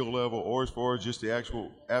as skill level or as far as just the actual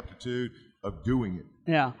aptitude of doing it.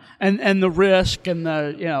 Yeah, and the risk and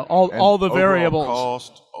the all the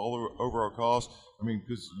variables. Overall cost.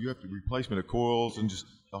 Because you have the replacement of coils and just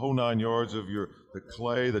the whole 9 yards of the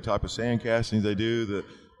clay, the type of sand castings they do,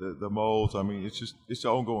 the molds. It's the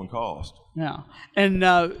ongoing cost. Yeah, and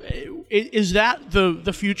is that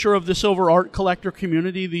the future of the silver art collector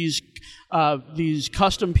community? These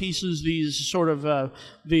custom pieces, these sort of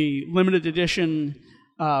the limited edition.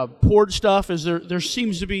 Poured stuff, there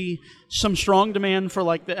seems to be some strong demand for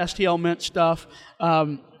like the STL mint stuff.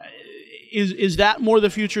 Is that more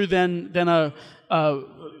the future than a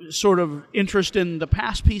sort of interest in the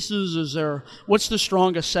past pieces? What's the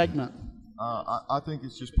strongest segment? I think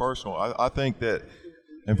it's just personal. I think that,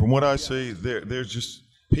 and from what I see, there's just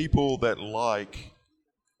people that like.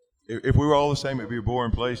 If we were all the same, it'd be a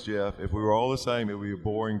boring place, Jeff. If we were all the same, it would be a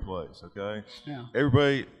boring place, okay? Yeah.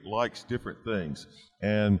 Everybody likes different things.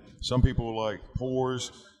 And some people like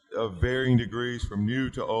pours of varying degrees, from new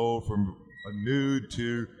to old, from a nude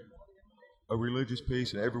to a religious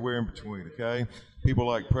piece, and everywhere in between, okay? People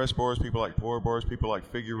like press bars, people like pour bars, people like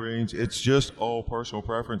figurines. It's just all personal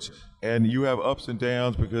preference. And you have ups and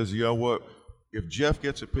downs because, you know what? If Jeff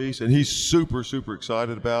gets a piece and he's super, super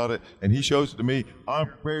excited about it and he shows it to me, I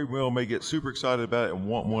very well may get super excited about it and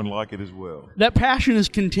want one like it as well. That passion is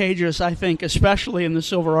contagious, I think, especially in the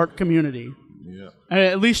silver art community. Yeah.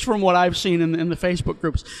 At least from what I've seen in the Facebook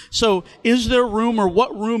groups. So is there room, or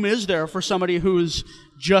what room is there for somebody who's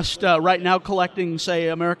just right now collecting, say,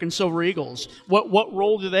 American Silver Eagles? What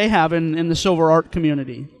role do they have in the silver art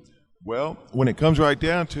community? Well, when it comes right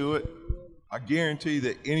down to it, I guarantee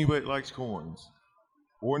that anybody that likes coins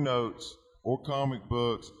or notes or comic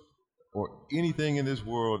books or anything in this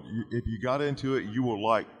world, if you got into it, you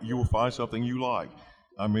will find something you like.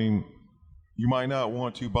 I mean, you might not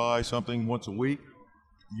want to buy something once a week.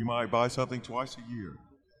 You might buy something twice a year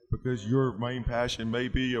because your main passion may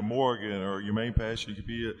be a Morgan, or your main passion could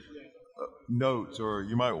be a notes, or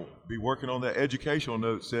you might be working on that educational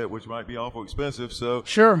note set, which might be awful expensive. So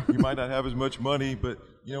sure, you might not have as much money, but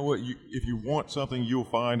you know what? If you want something, you'll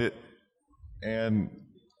find it. And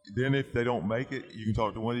then if they don't make it, you can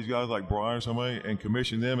talk to one of these guys like Brian or somebody and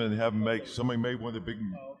commission them and have them make. Somebody made one of the big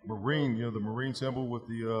marine, the marine symbol with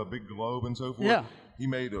the big globe and so forth. Yeah. He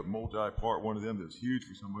made a multi-part one of them that's huge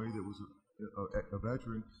for somebody that was a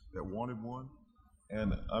veteran that wanted one.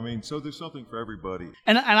 And, I mean, so there's something for everybody.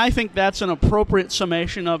 And I think that's an appropriate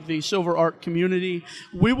summation of the silver art community.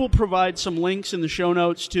 We will provide some links in the show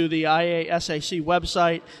notes to the IASAC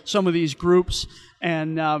website, some of these groups.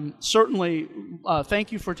 And certainly,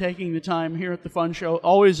 thank you for taking the time here at the Fun Show.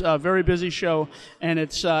 Always a very busy show, and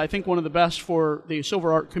it's, I think, one of the best for the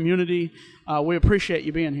silver art community. We appreciate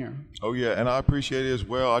you being here. Oh, yeah, and I appreciate it as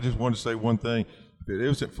well. I just want to say one thing. If it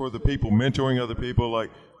wasn't for the people mentoring other people like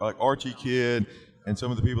Archie Kidd, and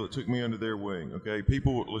some of the people that took me under their wing, okay?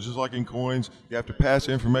 People, just like in coins, you have to pass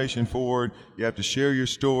information forward. You have to share your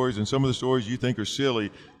stories, and some of the stories you think are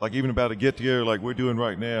silly, like even about a get-together like we're doing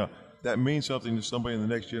right now, that means something to somebody in the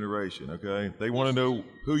next generation, okay? They want to know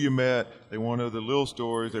who you met. They want to know the little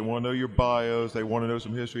stories. They want to know your bios. They want to know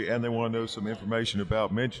some history, and they want to know some information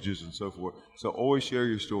about vintages and so forth. So always share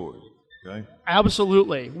your story. Okay.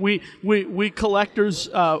 Absolutely. We collectors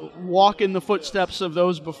walk in the footsteps of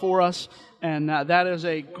those before us, and that is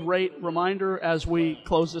a great reminder as we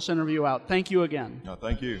close this interview out. Thank you again. No,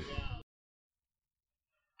 thank you.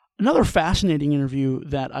 Another fascinating interview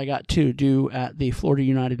that I got to do at the Florida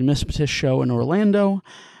United Numismatists show in Orlando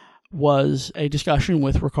was a discussion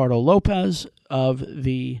with Ricardo Lopez of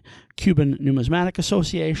the Cuban Numismatic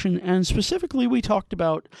Association, and specifically we talked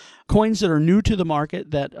about coins that are new to the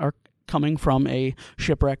market that are coming from a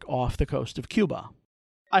shipwreck off the coast of Cuba.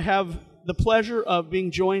 I have the pleasure of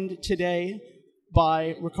being joined today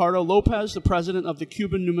by Ricardo Lopez, the president of the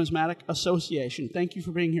Cuban Numismatic Association. Thank you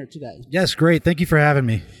for being here today. Yes, great. Thank you for having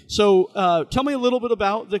me. So tell me a little bit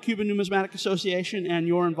about the Cuban Numismatic Association and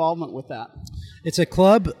your involvement with that. It's a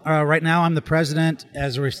club. Right now I'm the president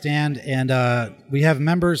as we stand, and we have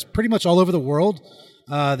members pretty much all over the world.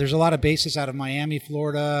 There's a lot of bases out of Miami,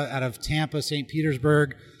 Florida, out of Tampa, St.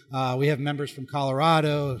 Petersburg. We have members from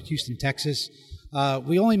Colorado, Houston, Texas.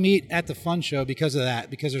 We only meet at the Fun Show because of that,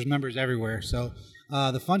 because there's members everywhere. So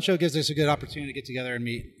the Fun Show gives us a good opportunity to get together and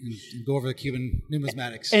meet and go over the Cuban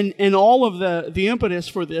numismatics. And all of the impetus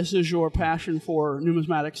for this is your passion for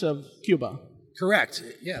numismatics of Cuba. Correct,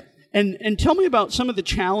 yeah. And tell me about some of the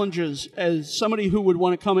challenges as somebody who would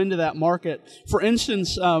want to come into that market. For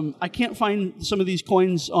instance, I can't find some of these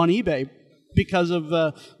coins on eBay because of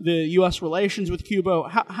the U.S. relations with Cuba.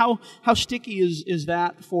 How sticky is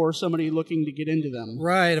that for somebody looking to get into them?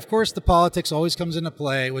 Right. Of course, the politics always comes into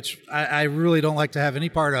play, which I really don't like to have any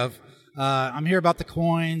part of. I'm here about the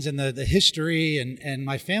coins and the history, and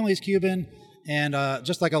my family's Cuban, and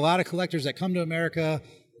just like a lot of collectors that come to America,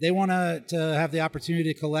 they want to have the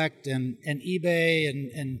opportunity to collect, and eBay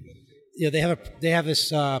and you know, they have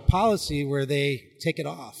this policy where they take it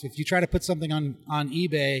off. If you try to put something on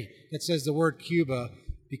eBay that says the word Cuba,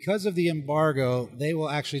 because of the embargo, they will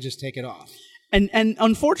actually just take it off. And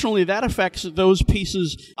unfortunately, that affects those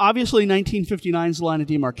pieces. Obviously, 1959's line of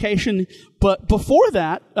demarcation, but before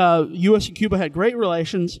that, U.S. and Cuba had great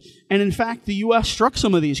relations, and in fact, the U.S. struck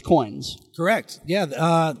some of these coins. Correct. Yeah,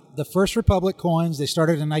 the first Republic coins, they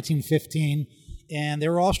started in 1915, and they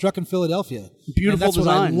were all struck in Philadelphia. Beautiful and that's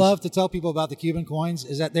designs. what I love to tell people about the Cuban coins,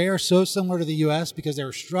 is that they are so similar to the U.S. because they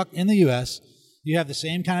were struck in the U.S. You have the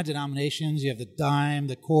same kind of denominations. You have the dime,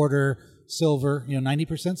 the quarter, silver,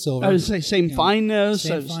 90% silver. I would say same fineness.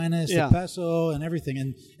 The peso and everything.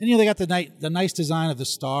 And they got the nice design of the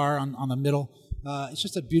star on the middle. It's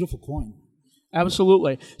just a beautiful coin.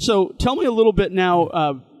 Absolutely. So tell me a little bit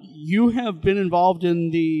now. You have been involved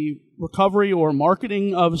in the recovery or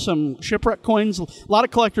marketing of some shipwreck coins. A lot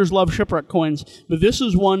of collectors love shipwreck coins, but this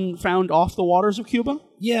is one found off the waters of Cuba?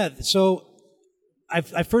 Yeah, so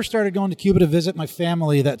I first started going to Cuba to visit my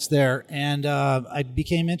family that's there, and I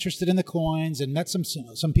became interested in the coins and met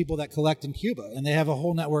some people that collect in Cuba, and they have a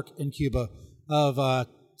whole network in Cuba of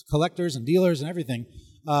collectors and dealers and everything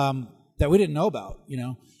that we didn't know about,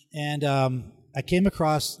 And I came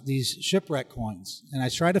across these shipwreck coins, and I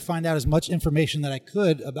tried to find out as much information that I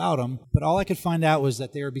could about them, but all I could find out was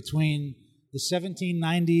that they were between the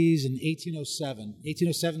 1790s and 1807.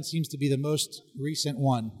 1807 seems to be the most recent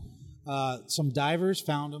one. Some divers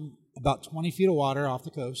found them about 20 feet of water off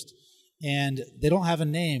the coast, and they don't have a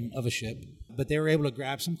name of a ship, but they were able to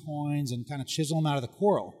grab some coins and kind of chisel them out of the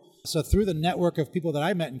coral. So through the network of people that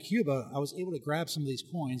I met in Cuba, I was able to grab some of these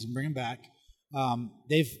coins and bring them back.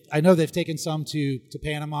 I know they've taken some to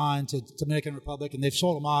Panama and to Dominican Republic, and they've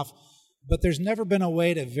sold them off, but there's never been a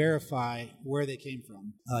way to verify where they came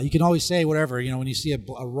from. You can always say whatever, when you see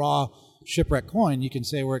a raw shipwreck coin, you can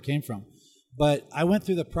say where it came from. But I went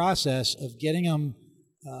through the process of getting them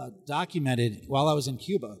documented while I was in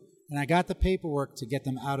Cuba, and I got the paperwork to get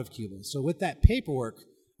them out of Cuba. So with that paperwork,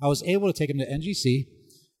 I was able to take them to NGC,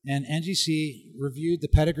 and NGC reviewed the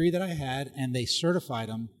pedigree that I had, and they certified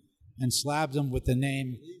them and slabbed them with the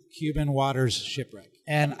name Cuban Waters Shipwreck.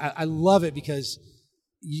 And I love it because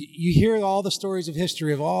you hear all the stories of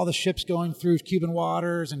history of all the ships going through Cuban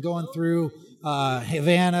waters and going through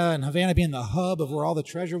Havana, and Havana being the hub of where all the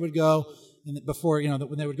treasure would go. And before,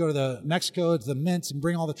 when they would go to the Mexico, to the mints, and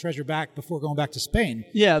bring all the treasure back before going back to Spain.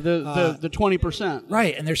 Yeah, the 20%.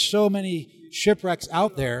 Right, and there's so many shipwrecks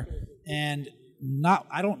out there, and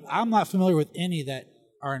I'm not familiar with any that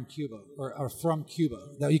are in Cuba or are from Cuba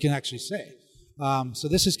that you can actually say. So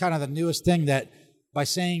this is kind of the newest thing that by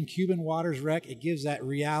saying Cuban Waters Wreck, it gives that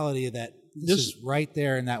reality that this is right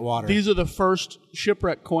there in that water. These are the first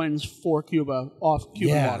shipwreck coins for Cuba off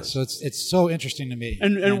Cuban waters. So it's so interesting to me.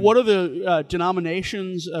 And what are the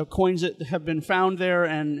denominations of coins that have been found there,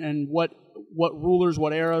 and what rulers,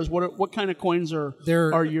 what eras, what kind of coins are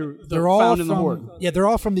found in the hoard? Yeah, they're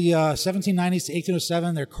all from the 1790s to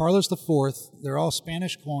 1807. They're Carlos IV. They're all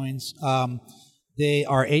Spanish coins. They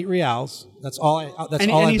are 8 reals. That's all.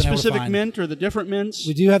 Any specific mint or the different mints?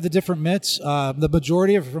 We do have the different mints. The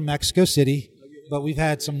majority are from Mexico City, but we've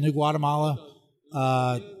had some New Guatemala,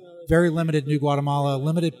 very limited New Guatemala,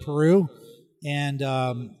 limited Peru, and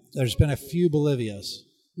there's been a few Bolivias.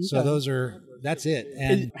 Okay. So that's it.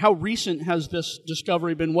 And how recent has this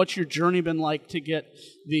discovery been? What's your journey been like to get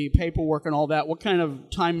the paperwork and all that? What kind of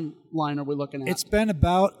timeline are we looking at? It's been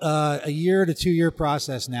about a year to 2 year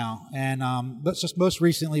process now, and but just most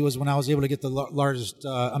recently was when I was able to get the largest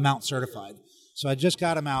amount certified. So I just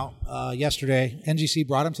got them out yesterday. NGC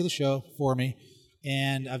brought them to the show for me,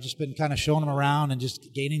 and I've just been kind of showing them around and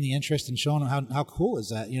just gaining the interest and showing them how cool is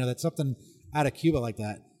that? That's something out of Cuba like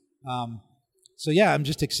that. So yeah, I'm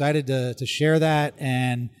just excited to share that,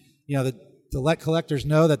 and to let collectors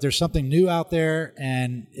know that there's something new out there,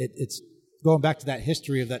 and it's going back to that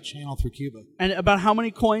history of that channel through Cuba. And about how many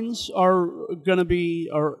coins are going to be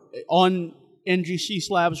on NGC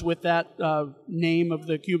slabs with that name of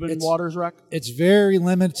the Cuban Waters Wreck? It's very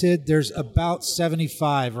limited. There's about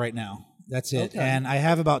 75 right now. That's it. Okay. And I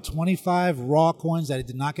have about 25 raw coins that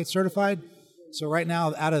did not get certified. So right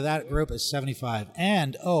now, out of that group is 75.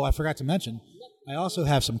 And I forgot to mention, I also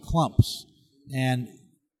have some clumps, and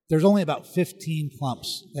there's only about 15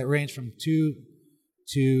 clumps that range from 2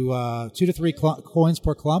 to 3 coins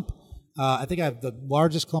per clump. I think the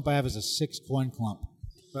largest clump I have is a 6 coin clump.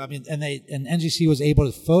 But, and NGC was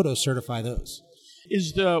able to photo certify those.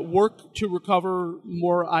 Is the work to recover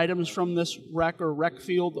more items from this wreck or wreck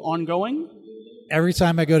field ongoing? Every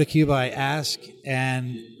time I go to Cuba, I ask,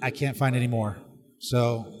 and I can't find any more.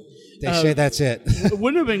 So they say that's it.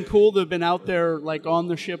 Wouldn't it have been cool to have been out there, like on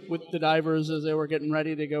the ship with the divers as they were getting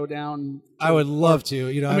ready to go down? I would love to.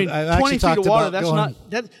 I've 20 feet of water. That's not.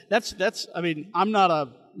 I'm not a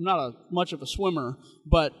much of a swimmer,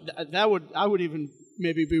 but I would even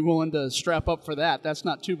maybe be willing to strap up for that. That's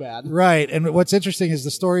not too bad. Right. And what's interesting is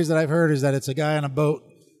the stories that I've heard is that it's a guy on a boat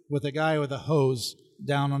with a guy with a hose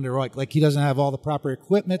down under, like he doesn't have all the proper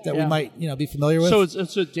equipment that we might, be familiar with. So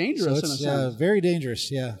it's dangerous in a sense. Very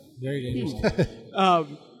dangerous. Yeah, very dangerous.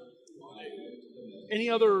 Any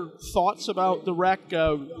other thoughts about the wreck,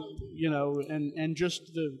 and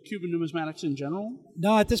just the Cuban numismatics in general?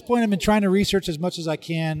 No, at this point I've been trying to research as much as I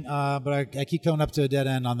can, but I keep coming up to a dead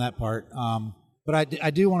end on that part. But I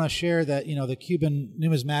do want to share that, the Cuban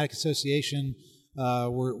Numismatic Association,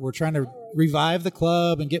 we're trying to revive the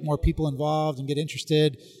club and get more people involved and get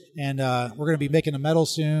interested. And we're going to be making a medal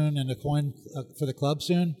soon and a coin for the club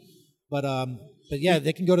soon. But yeah,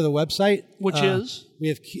 they can go to the website. Which is?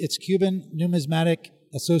 It's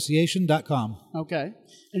CubanNumismaticAssociation.com. Okay.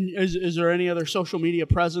 And is there any other social media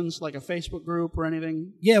presence, like a Facebook group or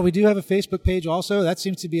anything? Yeah, we do have a Facebook page also. That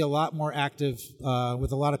seems to be a lot more active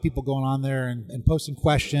with a lot of people going on there and posting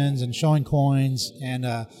questions and showing coins. And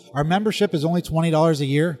our membership is only $20 a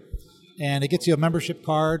year, and it gets you a membership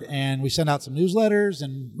card, and we send out some newsletters,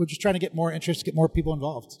 and we're just trying to get more interest, get more people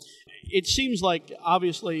involved. It seems like,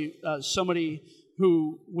 obviously, somebody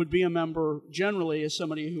who would be a member generally is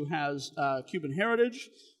somebody who has Cuban heritage.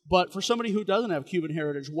 But for somebody who doesn't have Cuban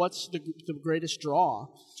heritage, what's the greatest draw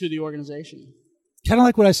to the organization? Kind of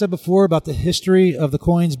like what I said before about the history of the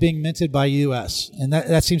coins being minted by U.S., and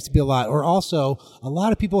that seems to be a lot. Or also, a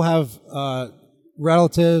lot of people have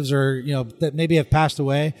relatives or that maybe have passed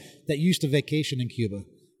away that used to vacation in Cuba.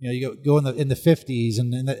 You go in the 50s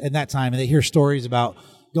and in that time, and they hear stories about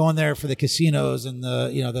going there for the casinos and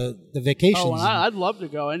the vacations. Oh, and I'd love to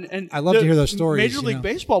go. And I love to hear those stories. Major League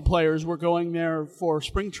Baseball players were going there for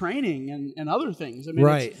spring training and other things. I mean,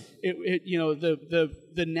 right.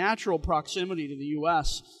 The natural proximity to the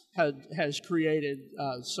U.S. has created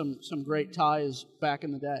some great ties back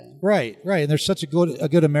in the day. Right. And there's such a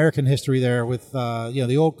good American history there with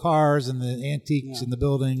the old cars and the antiques and the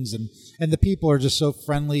buildings and the people are just so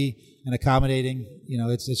friendly and accommodating.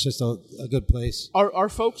 It's just a good place. Are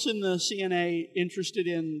folks in the CNA interested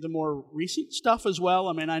in the more recent stuff as well?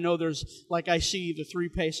 I mean, I know there's, I see the 3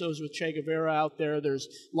 pesos with Che Guevara out there. There's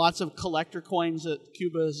lots of collector coins that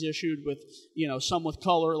Cuba has issued with, some with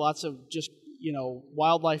color, lots of just,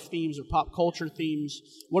 wildlife themes or pop culture themes.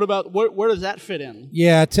 What about, where does that fit in?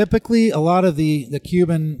 Yeah, typically a lot of the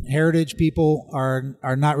Cuban heritage people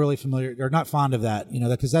are not really familiar, or not fond of that,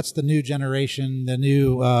 because that's the new generation, the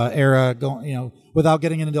new era going, without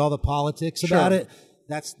getting into all the politics about it.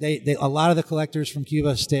 That's a lot of the collectors from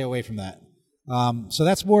Cuba stay away from that. So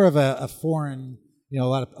that's more of a foreign, a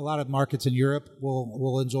lot of markets in Europe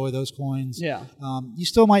will enjoy those coins. Yeah. You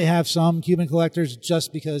still might have some Cuban collectors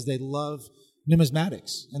just because they love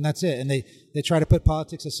numismatics, and that's it. And they try to put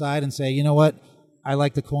politics aside and say, you know what, I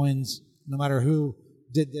like the coins no matter who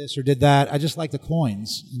did this or did that. I just like the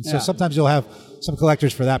coins. And so sometimes you'll have some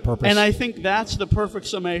collectors for that purpose. And I think that's the perfect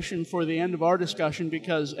summation for the end of our discussion,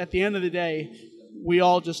 because at the end of the day, we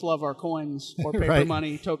all just love our coins or paper Right.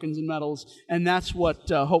 money, tokens and metals, and that's what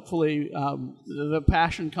hopefully the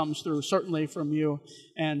passion comes through, certainly from you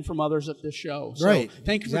and from others at this show. So Right.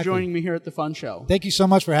 Thank you for joining me here at the Fun Show. Thank you so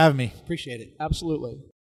much for having me. Appreciate it. Absolutely.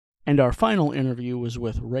 And our final interview was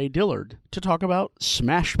with Ray Dillard to talk about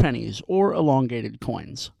smashed pennies or elongated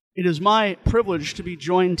coins. It is my privilege to be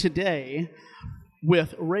joined today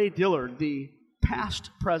with Ray Dillard, the past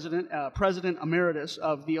president emeritus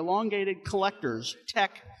of the Elongated Collectors, TEC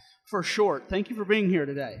for short. Thank you for being here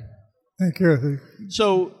today. Thank you.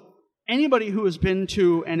 So anybody who has been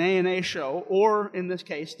to an A&A show, or in this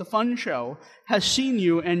case, the Fun Show, has seen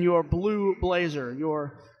you in your blue blazer,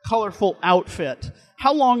 your colorful outfit.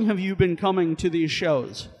 How long have you been coming to these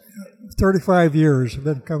shows? 35 years I've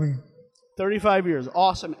been coming. 35 years.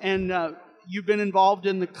 Awesome. And you've been involved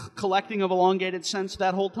in the collecting of elongated cents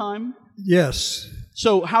that whole time? Yes.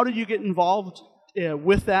 So how did you get involved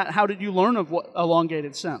with that? How did you learn of what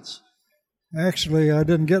elongated cents? Actually, I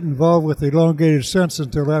didn't get involved with elongated cents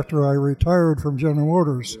until after I retired from General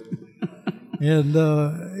Motors. And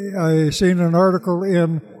I seen an article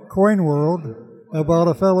in Coin World about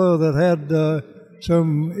a fellow that had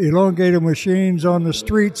some elongated machines on the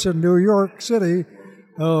streets in New York City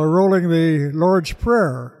rolling the Lord's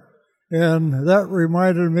Prayer. And that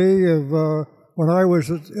reminded me of when I was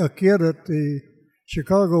a kid at the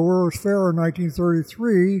Chicago World's Fair in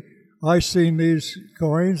 1933. I seen these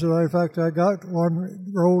coins, and in fact I got one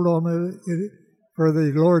rolled on for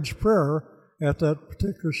the Lord's Prayer, at that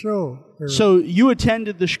particular show. So you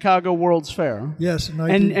attended the Chicago World's Fair. Yes.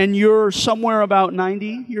 And you're somewhere about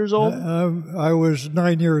 90 years old? I was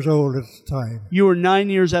 9 years old at the time. You were 9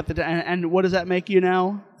 years at the time. And what does that make you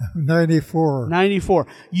now? 94. 94.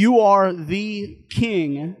 You are the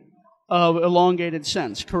king of elongated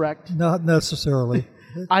scents, correct? Not necessarily.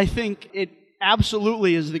 I think it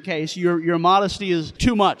absolutely is the case. Your modesty is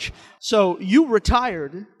too much. So you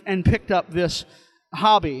retired and picked up this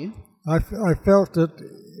hobby. I felt that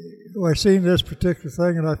I seen this particular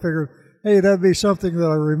thing, and I figured, hey, that'd be something that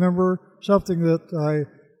I remember, something that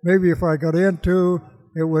maybe if I got into,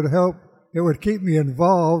 it would help. It would keep me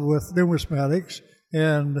involved with numismatics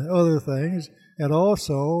and other things, and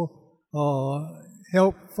also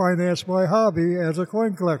help finance my hobby as a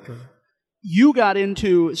coin collector. You got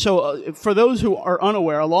into, for those who are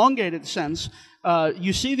unaware, elongated scents,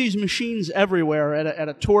 you see these machines everywhere at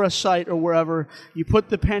a tourist site or wherever. You put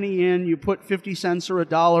the penny in, you put 50 cents or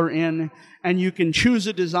 $1 in, and you can choose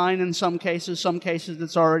a design in some cases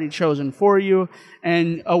it's already chosen for you,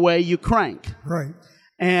 and away you crank. Right.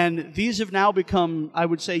 And these have now become, I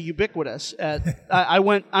would say, ubiquitous.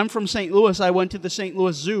 I'm from St. Louis. I went to the St.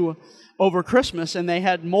 Louis Zoo over Christmas, and they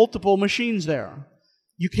had multiple machines there.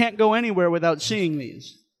 You can't go anywhere without seeing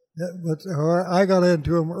these. Yeah, but I got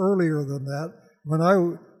into them earlier than that. When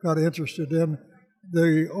I got interested in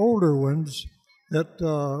the older ones that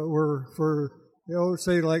were for,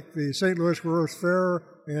 say like the St. Louis World's Fair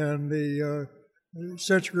and the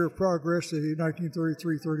Century of Progress, the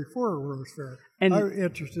 1933-34 World's Fair. And I'm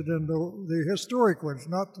interested in the historic ones,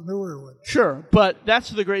 not the newer ones. Sure, but that's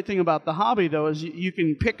the great thing about the hobby, though, is you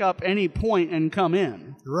can pick up any point and come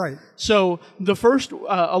in. Right. So the first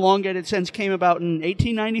elongated scents came about in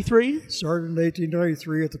 1893? Started in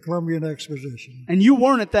 1893 at the Columbian Exposition. And you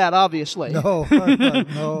weren't at that, obviously. No,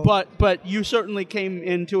 no. But you certainly came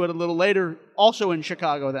into it a little later, also in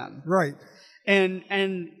Chicago then. Right.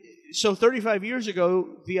 And so 35 years ago,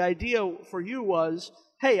 the idea for you was,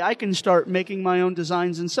 hey, I can start making my own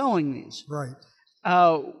designs and selling these. Right.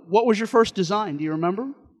 What was your first design? Do you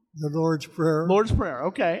remember? The Lord's Prayer. Lord's Prayer,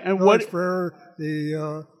 okay. And Lord's Prayer,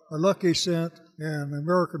 a lucky cent, and the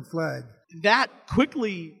American flag. That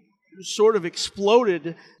quickly sort of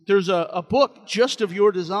exploded. There's a book just of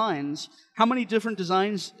your designs. How many different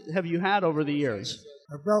designs have you had over the years?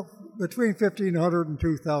 About between 1,500 and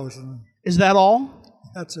 2,000. Is that all?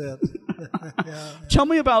 That's it. Yeah. Tell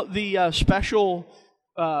me about the special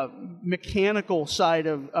mechanical side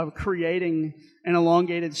of creating an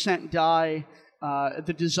elongated scent die,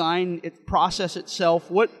 the design process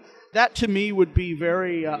itself. That to me would be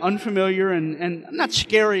very unfamiliar and not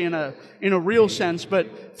scary in a real sense,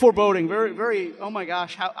 but foreboding. Very, very. Oh my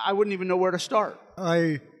gosh, I wouldn't even know where to start.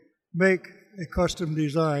 I make a custom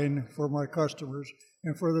design for my customers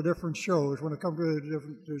and for the different shows. When I come to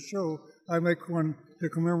the show, I make one to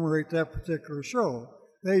commemorate that particular show.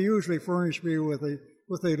 They usually furnish me with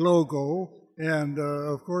a logo and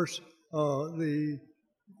of course the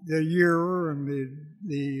year and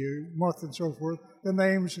the month and so forth, the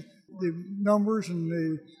names, the numbers and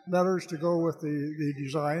the letters to go with the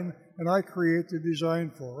design, and I create the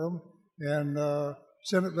design for them and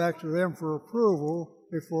send it back to them for approval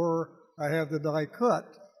before I have the die cut.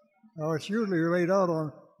 Now it's usually laid out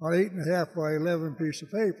on 8.5 by 11 piece of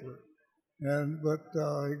paper, but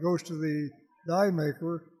it goes to the die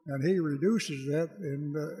maker and he reduces that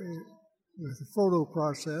in the photo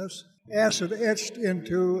process, acid etched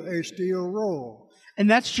into a steel roll. And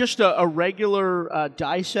that's just a regular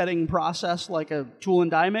die setting process, like a tool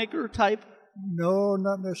and die maker type? No,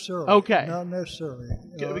 not necessarily. Okay. Not necessarily.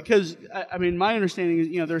 Because, I mean, my understanding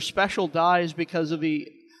is, there's special dies because of the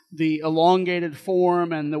elongated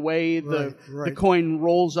form and the way the coin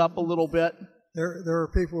rolls up a little bit. There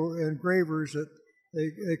are people, engravers, that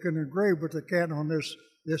they can engrave, but they can't on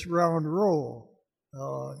this round roll.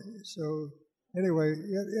 So anyway,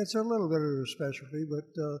 it's a little bit of a specialty, but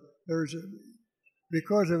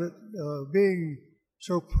because of it being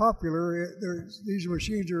so popular, these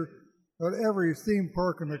machines are at every theme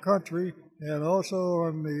park in the country and also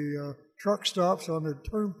on the truck stops on the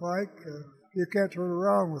turnpike. You can't turn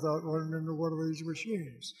around without running into one of these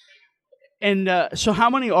machines. And so how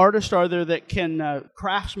many artists are there that can,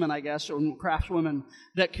 craftsmen, I guess, or craftswomen,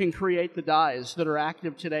 that can create the dies that are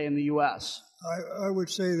active today in the U.S.? I would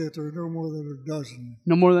say that there are no more than a dozen.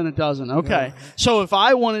 No more than a dozen, okay. Yeah. So if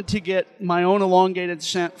I wanted to get my own elongated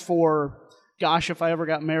scent for, gosh, if I ever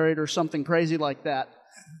got married or something crazy like that,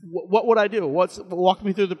 what would I do? Walk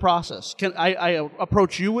me through the process. Can I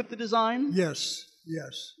approach you with the design? Yes.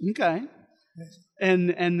 Okay.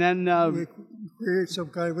 And then we create some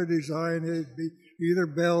kind of a design. either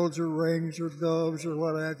bells or rings or doves or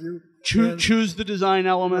what have you. Choose the design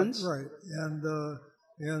elements. Right. And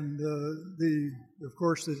of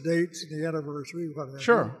course, the dates and the anniversary, what have you.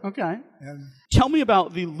 Sure. Okay. And Tell me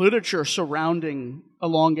about the literature surrounding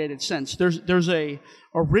elongated cents. There's a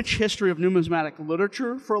rich history of numismatic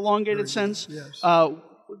literature for elongated cents. yes.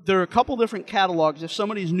 There are a couple different catalogs. If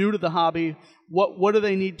somebody's new to the hobby, what do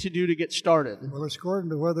they need to do to get started? Well, it's according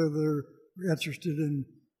to whether they're interested in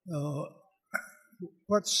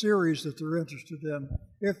what series that they're interested in.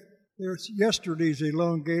 If there's yesterday's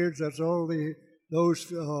elongated, that's all those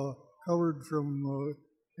covered from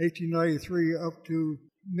 1893 up to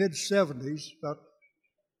mid 70s.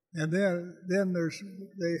 And then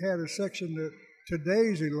they had a section that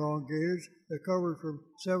today's elongated that covered from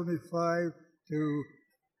 75 to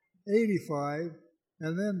 85,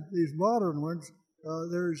 and then these modern ones.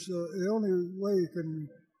 There's the only way you can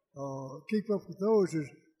keep up with those is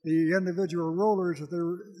the individual rollers that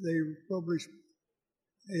they publish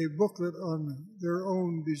a booklet on their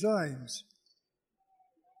own designs.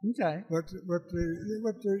 Okay. But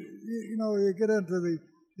you know, you get into the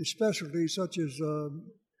specialties such as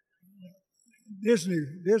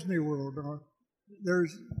Disney World.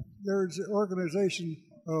 There's an organization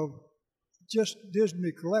of just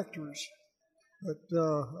Disney collectors, but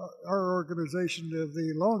our organization of the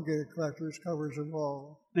elongated collectors covers them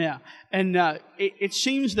all. Yeah, and it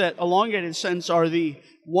seems that elongated cents are the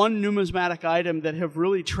one numismatic item that have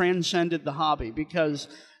really transcended the hobby, because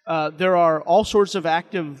there are all sorts of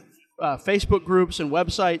active Facebook groups and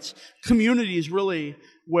websites, communities really,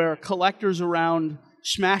 where collectors around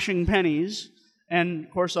smashing pennies, and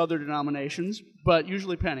of course other denominations, but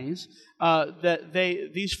usually pennies,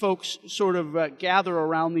 these folks sort of gather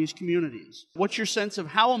around these communities. What's your sense of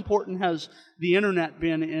how important has the internet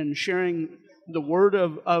been in sharing the word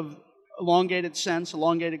of elongated cents,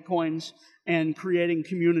 elongated coins, and creating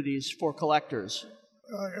communities for collectors?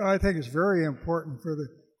 I think it's very important for the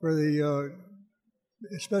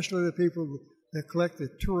especially the people that collect the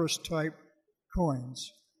tourist type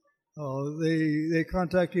coins. They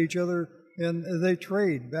contact each other and they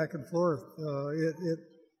trade back and forth.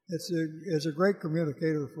 It's a great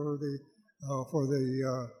communicator for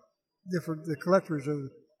the collectors of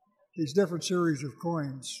these different series of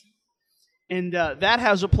coins. And that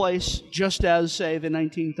has a place just as, say, the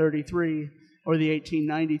 1933 or the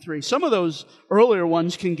 1893. Some of those earlier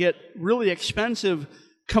ones can get really expensive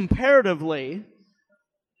comparatively,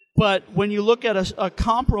 but when you look at a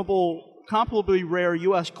comparably rare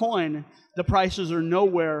U.S. coin, the prices are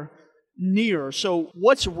nowhere near. So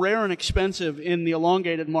what's rare and expensive in the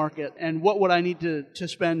elongated market, and what would I need to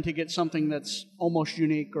spend to get something that's almost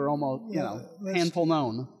unique or almost, handful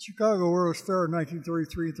known? Chicago World's Fair in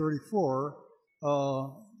 1933-34,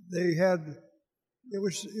 it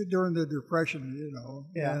was during the Depression,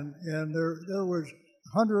 and there was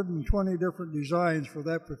 120 different designs for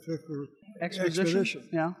that particular exposition.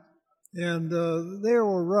 Yeah. And they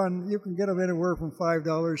will run, you can get them anywhere from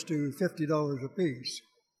 $5 to $50 a piece.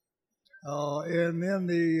 And then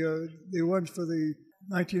the ones for the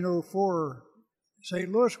 1904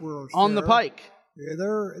 St. Louis World's On Fair, the Pike. Yeah,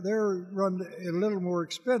 they're run a little more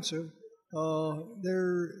expensive.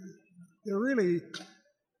 They're really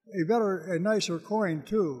a nicer coin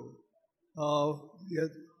too.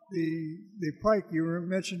 The Pike, you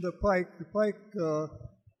mentioned the Pike. The Pike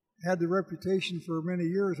had the reputation for many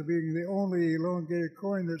years of being the only elongated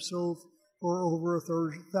coin that sold for over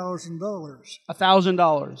 $1,000. $1,000.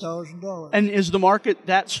 $1,000. And is the market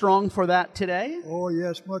that strong for that today? Oh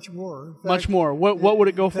yes, much more. In fact, much more. What would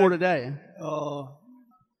it go for today? Bob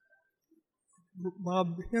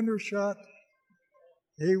Hendershot,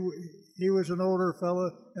 he was an older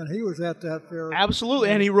fella, and he was at that fair. Absolutely,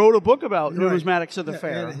 and he wrote a book about numismatics of the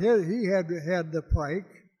fair. And he had the Pike,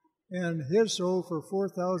 and his sold for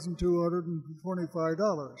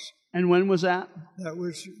 $4,225. And when was that? That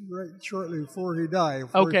was right shortly before he died.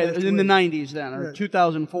 Okay, in the 90s then, or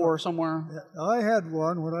 2004 somewhere? I had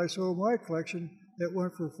one when I sold my collection that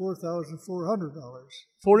went for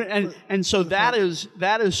 $4,400. And so that is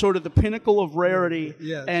sort of the pinnacle of rarity,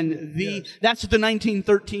 yes, and that's the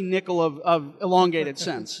 1913 nickel of elongated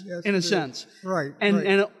cents, yes, in a sense. Right.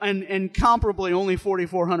 And comparably only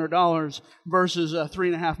 $4,400 versus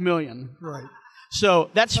 $3.5 million. Right. So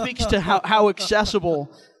that speaks to how accessible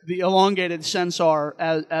the elongated cents are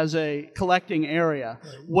as a collecting area.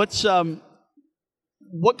 What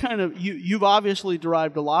kind of you've obviously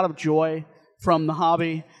derived a lot of joy from the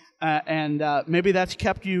hobby, and maybe that's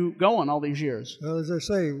kept you going all these years. Well, as I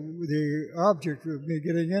say, the object of me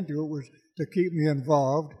getting into it was to keep me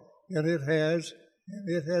involved, and it has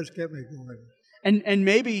kept me going. And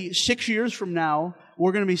maybe 6 years from now,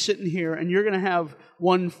 we're going to be sitting here, and you're going to have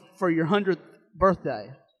one for your 100th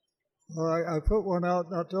birthday. Well, I put one out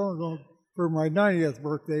not too long ago for my 90th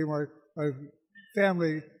birthday. My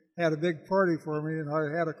family had a big party for me, and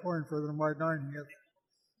I had a coin for them my 90th.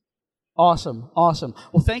 Awesome.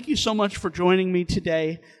 Well, thank you so much for joining me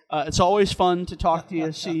today. It's always fun to talk to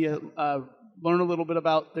you, see you, learn a little bit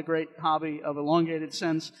about the great hobby of elongated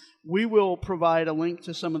cents. We will provide a link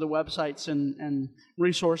to some of the websites and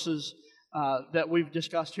resources that we've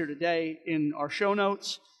discussed here today in our show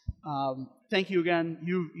notes. Thank you again.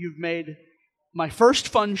 You've made my first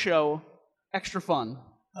fun show extra fun.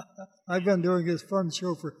 I've been doing this fun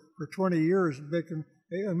show for 20 years, make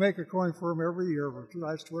a coin for them every year for the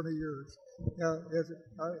last 20 years. Yeah,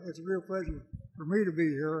 it's a real pleasure for me to be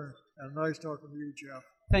here, and nice talking to you, Jeff.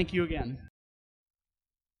 Thank you again.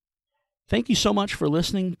 Thank you so much for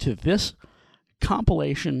listening to this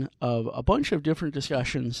compilation of a bunch of different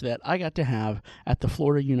discussions that I got to have at the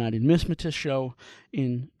Florida United Numismatist Show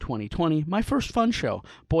in 2020. My first fun show.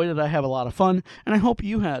 Boy, did I have a lot of fun, and I hope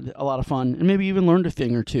you had a lot of fun and maybe even learned a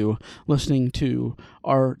thing or two listening to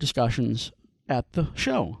our discussions at the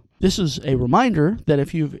show. This is a reminder that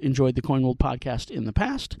if you've enjoyed the Coin World podcast in the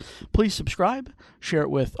past, please subscribe, share it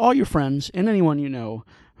with all your friends and anyone you know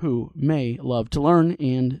who may love to learn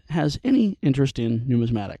and has any interest in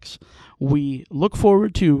numismatics. We look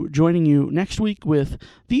forward to joining you next week with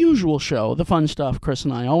the usual show, the fun stuff Chris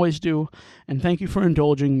and I always do, and thank you for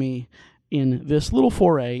indulging me in this little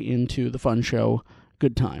foray into the fun show,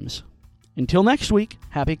 Good Times. Until next week,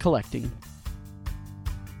 happy collecting.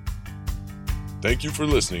 Thank you for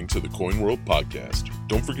listening to the Coin World podcast.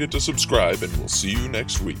 Don't forget to subscribe, and we'll see you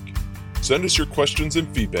next week. Send us your questions and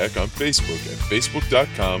feedback on Facebook at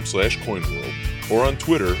facebook.com/coinworld or on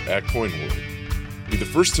Twitter @coinworld. Be the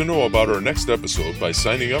first to know about our next episode by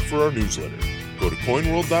signing up for our newsletter. Go to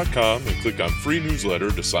coinworld.com and click on free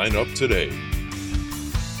newsletter to sign up today.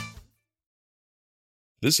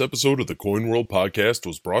 This episode of the Coin World podcast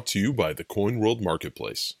was brought to you by the Coin World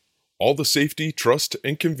Marketplace. All the safety, trust,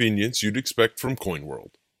 and convenience you'd expect from Coin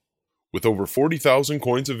World. With over 40,000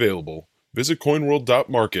 coins available, visit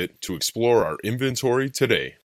coinworld.market to explore our inventory today.